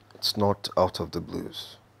 It's not out of the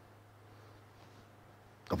blues.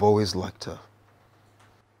 I've always liked her.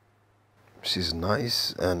 She's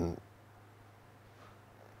nice and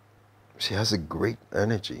she has a great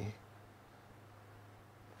energy.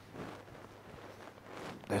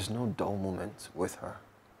 There's no dull moment with her.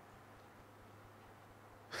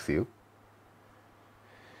 Still?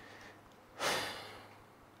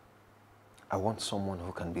 I want someone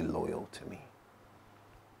who can be loyal to me.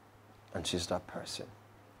 And she's that person.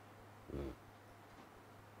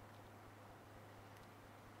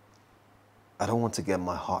 I don't want to get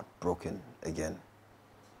my heart broken again.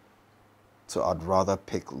 So I'd rather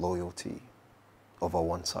pick loyalty over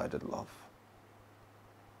one-sided love.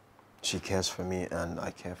 She cares for me and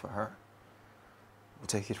I care for her. We'll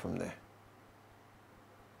take it from there.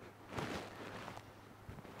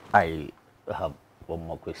 I have one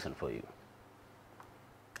more question for you.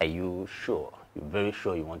 Are you sure? You're very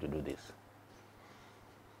sure you want to do this?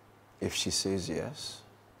 If she says yes,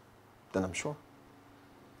 then I'm sure.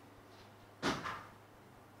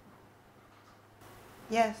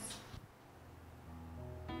 Yes.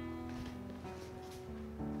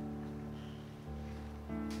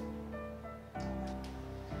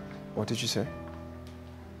 What did you say?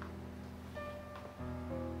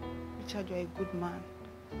 Richard, you're a good man.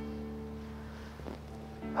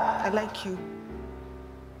 I like you.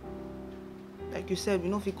 Like you said, we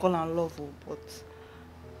know if we call and love, but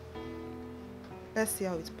let's see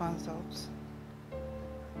how it pans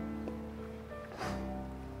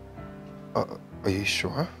out. Are you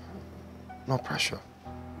sure? No pressure.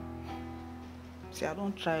 See, I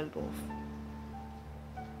don't try love.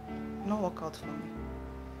 No work out for me.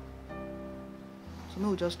 So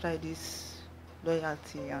we'll just try this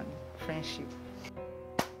loyalty and friendship.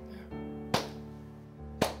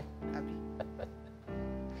 Happy?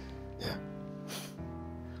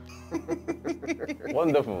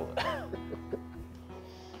 Wonderful.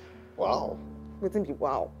 Wow.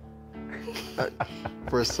 Wow.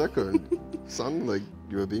 For a second, sounded like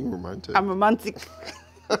you were being romantic. I'm romantic.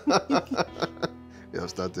 Yeah,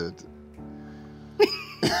 started.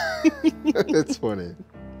 It's funny.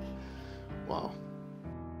 Wow.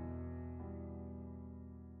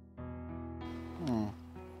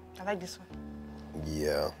 I like this one.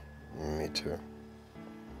 Yeah, me too.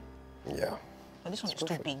 Yeah. But this one is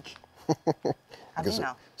too big. Okay,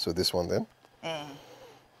 so this one then?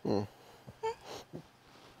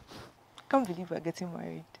 Can't believe we're getting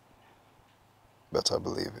married. Better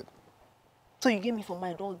believe it. So you gave me for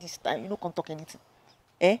mind all this time, you don't come talk anything.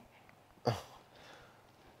 Eh?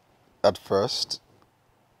 At first,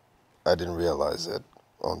 I didn't realize it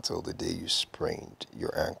until the day you sprained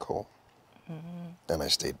your ankle. And I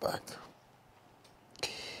stayed back.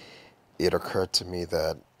 It occurred to me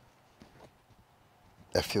that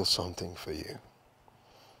I feel something for you.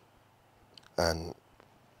 And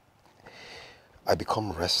I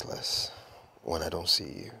become restless when I don't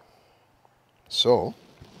see you. So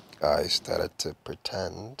I started to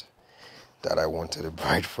pretend that I wanted a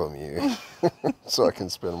bride from you so I can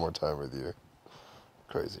spend more time with you.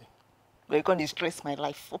 Crazy. But you're going to stress my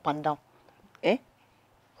life up and down. Eh?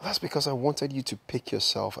 That's because I wanted you to pick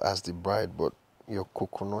yourself as the bride, but your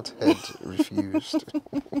coconut head refused.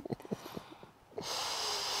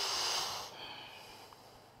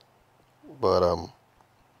 But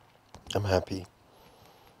I'm happy,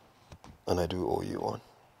 and I do owe you one.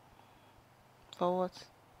 For what?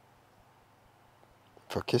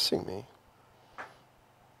 For kissing me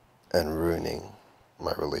and ruining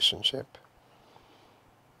my relationship.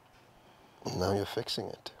 And now you're fixing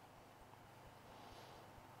it.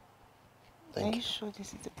 Thank you. Are you sure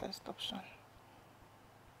this is the best option?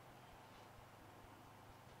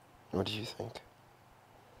 What do you think?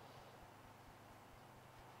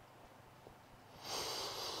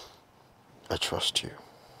 I trust you.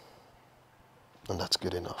 And that's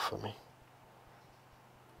good enough for me.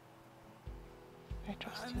 I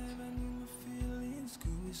trust you.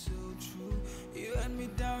 You had me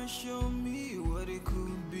down and showed me what it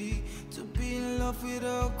could be to be in love with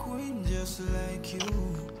a queen just like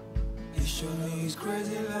you. It surely is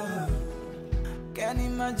crazy love. Can't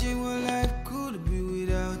imagine what life could be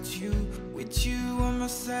without you. With you on my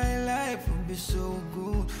side, life would be so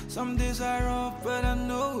good. Some days are rough, but I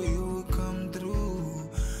know you will come through.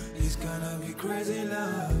 It's gonna be crazy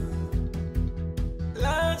love.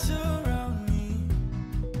 Lights around.